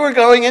 Now, if you were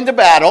going into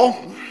battle,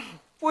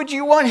 would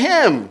you want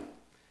him?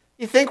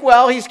 You think,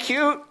 well, he's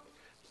cute,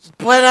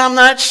 but I'm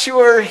not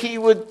sure he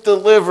would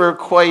deliver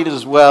quite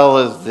as well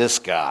as this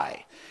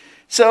guy.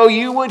 So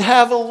you would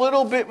have a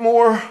little bit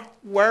more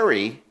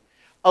worry,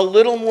 a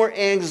little more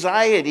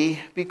anxiety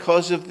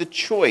because of the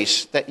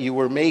choice that you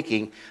were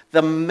making,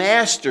 the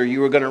master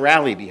you were going to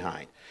rally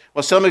behind.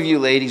 Well, some of you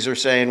ladies are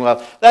saying,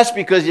 well, that's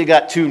because you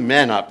got two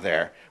men up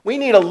there. We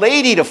need a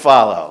lady to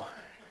follow.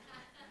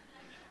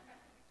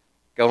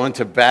 Going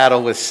to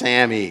battle with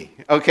Sammy.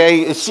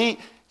 Okay,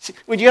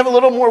 would you have a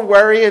little more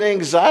worry and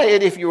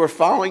anxiety if you were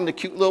following the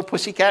cute little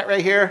pussycat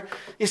right here?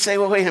 You say,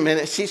 well, wait a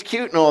minute, she's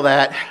cute and all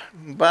that,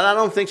 but I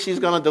don't think she's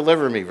going to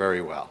deliver me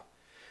very well.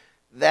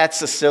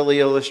 That's a silly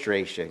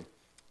illustration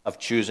of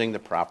choosing the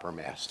proper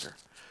master.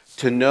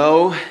 To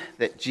know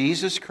that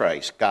Jesus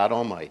Christ, God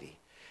Almighty,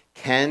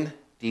 can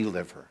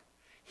deliver.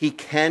 He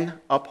can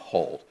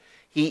uphold.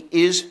 He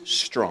is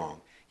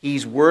strong.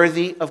 He's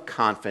worthy of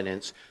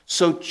confidence.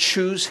 So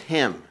choose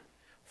him.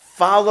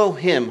 Follow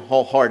him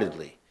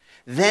wholeheartedly.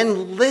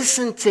 Then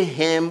listen to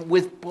him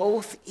with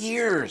both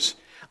ears.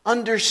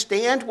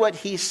 Understand what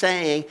he's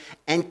saying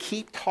and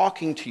keep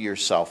talking to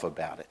yourself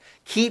about it.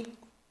 Keep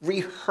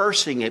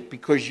rehearsing it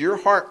because your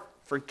heart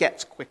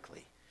forgets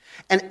quickly.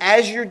 And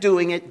as you're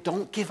doing it,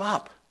 don't give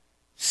up.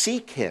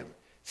 Seek him.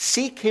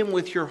 Seek him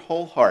with your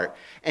whole heart.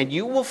 And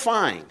you will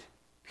find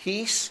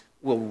peace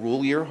will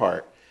rule your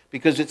heart.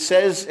 Because it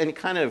says, and it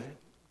kind of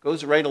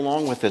goes right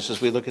along with this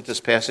as we look at this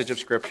passage of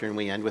Scripture, and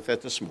we end with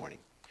it this morning.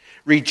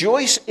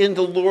 Rejoice in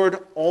the Lord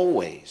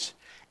always.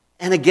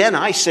 And again,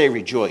 I say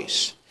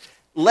rejoice.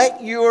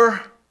 Let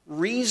your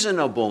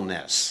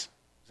reasonableness,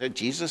 is that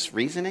Jesus'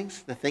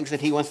 reasonings, the things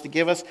that he wants to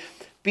give us,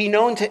 be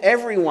known to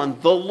everyone.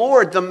 The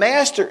Lord, the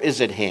Master, is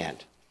at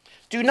hand.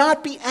 Do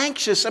not be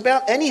anxious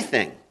about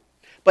anything,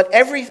 but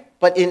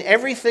in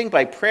everything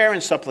by prayer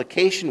and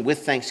supplication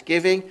with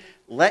thanksgiving,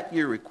 let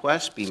your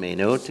requests be made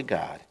known to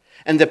God.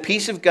 And the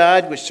peace of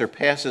God, which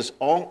surpasses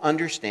all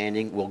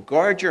understanding, will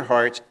guard your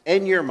hearts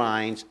and your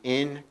minds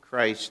in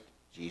Christ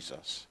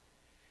Jesus.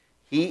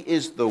 He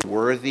is the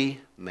worthy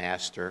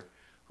master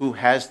who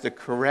has the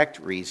correct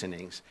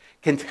reasonings,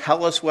 can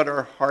tell us what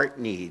our heart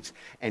needs,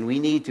 and we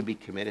need to be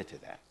committed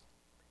to that.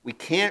 We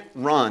can't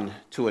run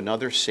to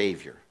another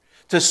Savior,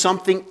 to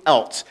something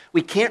else.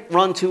 We can't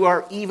run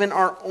to even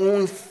our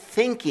own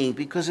thinking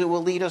because it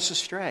will lead us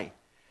astray.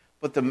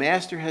 But the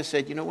Master has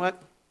said, you know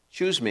what?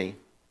 Choose me.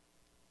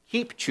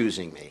 Keep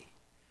choosing me.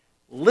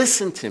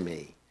 Listen to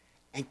me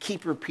and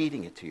keep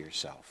repeating it to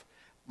yourself.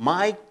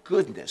 My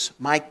goodness,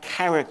 my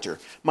character,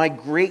 my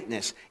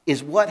greatness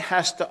is what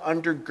has to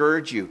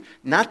undergird you.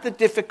 Not the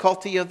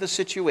difficulty of the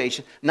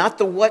situation, not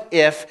the what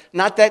if,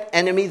 not that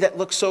enemy that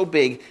looks so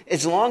big.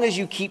 As long as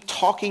you keep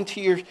talking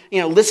to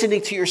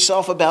listening to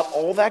yourself about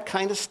all that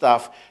kind of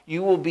stuff,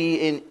 you will be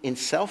in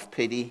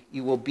self-pity,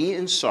 you will be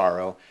in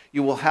sorrow,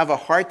 you will have a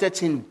heart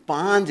that's in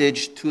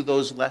bondage to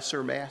those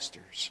lesser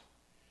masters.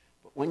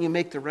 But when you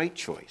make the right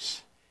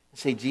choice and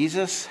say,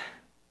 Jesus,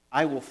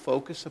 I will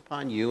focus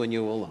upon you and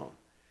you alone.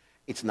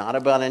 It's not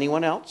about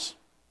anyone else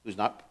who's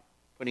not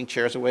putting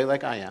chairs away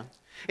like I am.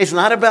 It's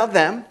not about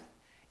them.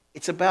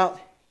 It's about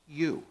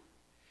you.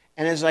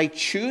 And as I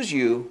choose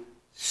you,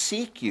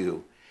 seek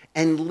you,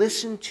 and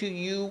listen to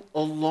you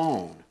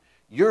alone,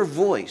 your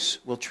voice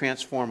will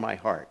transform my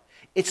heart.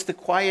 It's the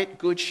quiet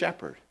good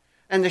shepherd.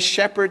 And the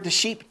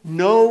sheep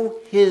know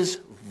his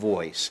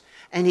voice.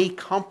 And he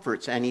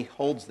comforts and he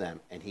holds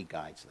them and he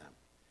guides them.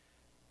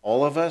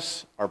 All of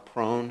us are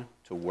prone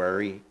to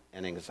worry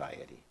and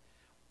anxiety.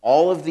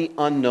 All of the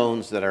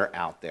unknowns that are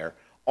out there,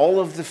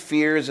 all of the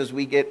fears as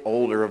we get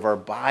older of our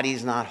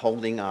bodies not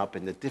holding up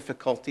and the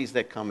difficulties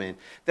that come in.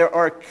 There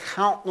are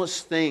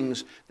countless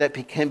things that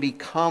can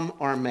become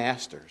our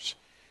masters.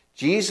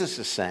 Jesus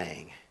is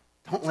saying,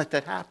 don't let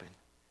that happen.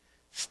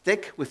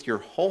 Stick with your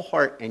whole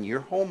heart and your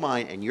whole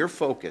mind and your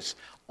focus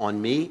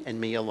on me and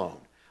me alone.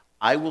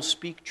 I will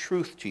speak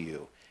truth to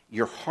you.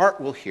 Your heart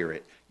will hear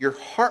it. Your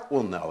heart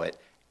will know it.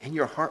 And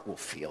your heart will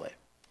feel it.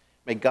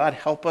 May God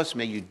help us.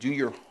 May you do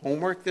your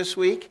homework this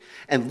week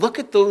and look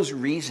at those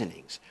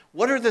reasonings.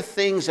 What are the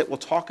things that we'll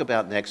talk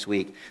about next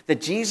week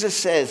that Jesus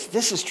says,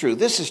 this is true,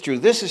 this is true,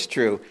 this is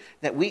true,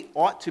 that we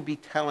ought to be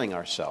telling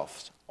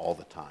ourselves all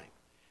the time?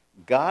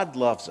 God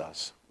loves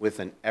us with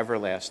an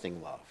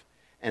everlasting love.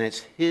 And it's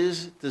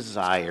his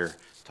desire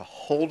to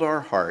hold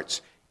our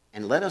hearts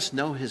and let us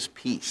know his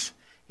peace,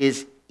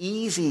 his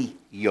easy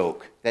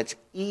yoke that's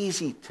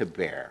easy to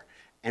bear,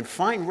 and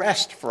find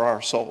rest for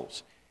our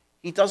souls.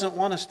 He doesn't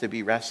want us to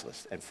be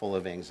restless and full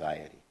of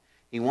anxiety.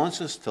 He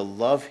wants us to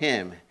love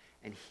him,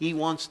 and he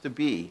wants to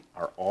be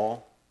our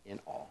all in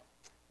all.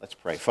 Let's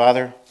pray.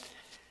 Father,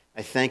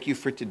 I thank you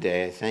for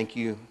today. I thank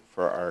you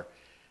for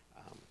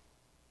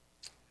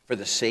for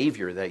the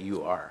Savior that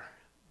you are,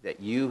 that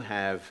you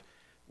have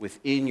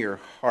within your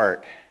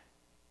heart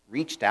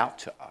reached out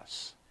to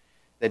us.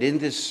 That in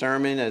this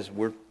sermon, as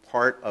we're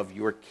part of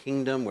your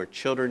kingdom, we're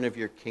children of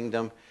your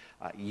kingdom,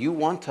 you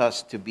want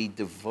us to be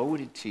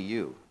devoted to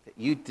you, that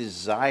you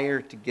desire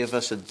to give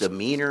us a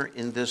demeanor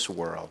in this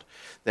world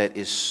that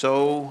is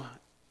so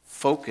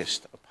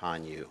focused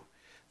upon you,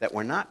 that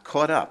we're not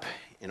caught up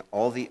in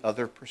all the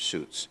other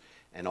pursuits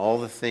and all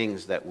the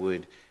things that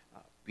would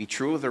be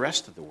true of the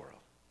rest of the world.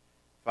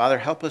 Father,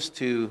 help us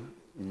to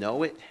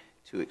know it,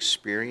 to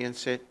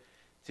experience it,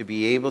 to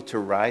be able to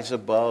rise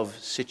above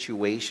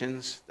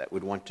situations that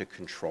would want to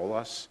control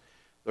us.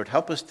 Lord,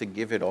 help us to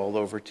give it all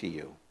over to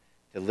you,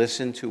 to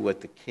listen to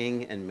what the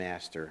King and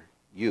Master,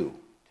 you,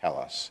 tell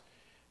us.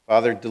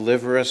 Father,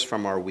 deliver us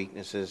from our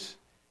weaknesses.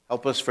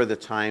 Help us for the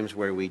times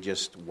where we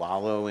just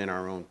wallow in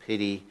our own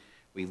pity.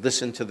 We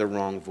listen to the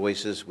wrong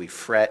voices. We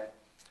fret.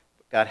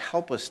 God,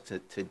 help us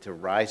to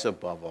rise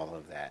above all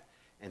of that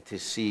and to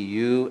see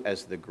you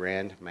as the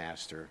grand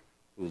master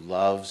who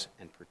loves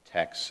and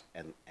protects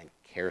and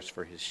cares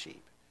for his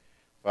sheep.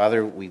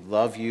 Father, we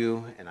love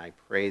you, and I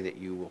pray that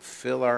you will fill our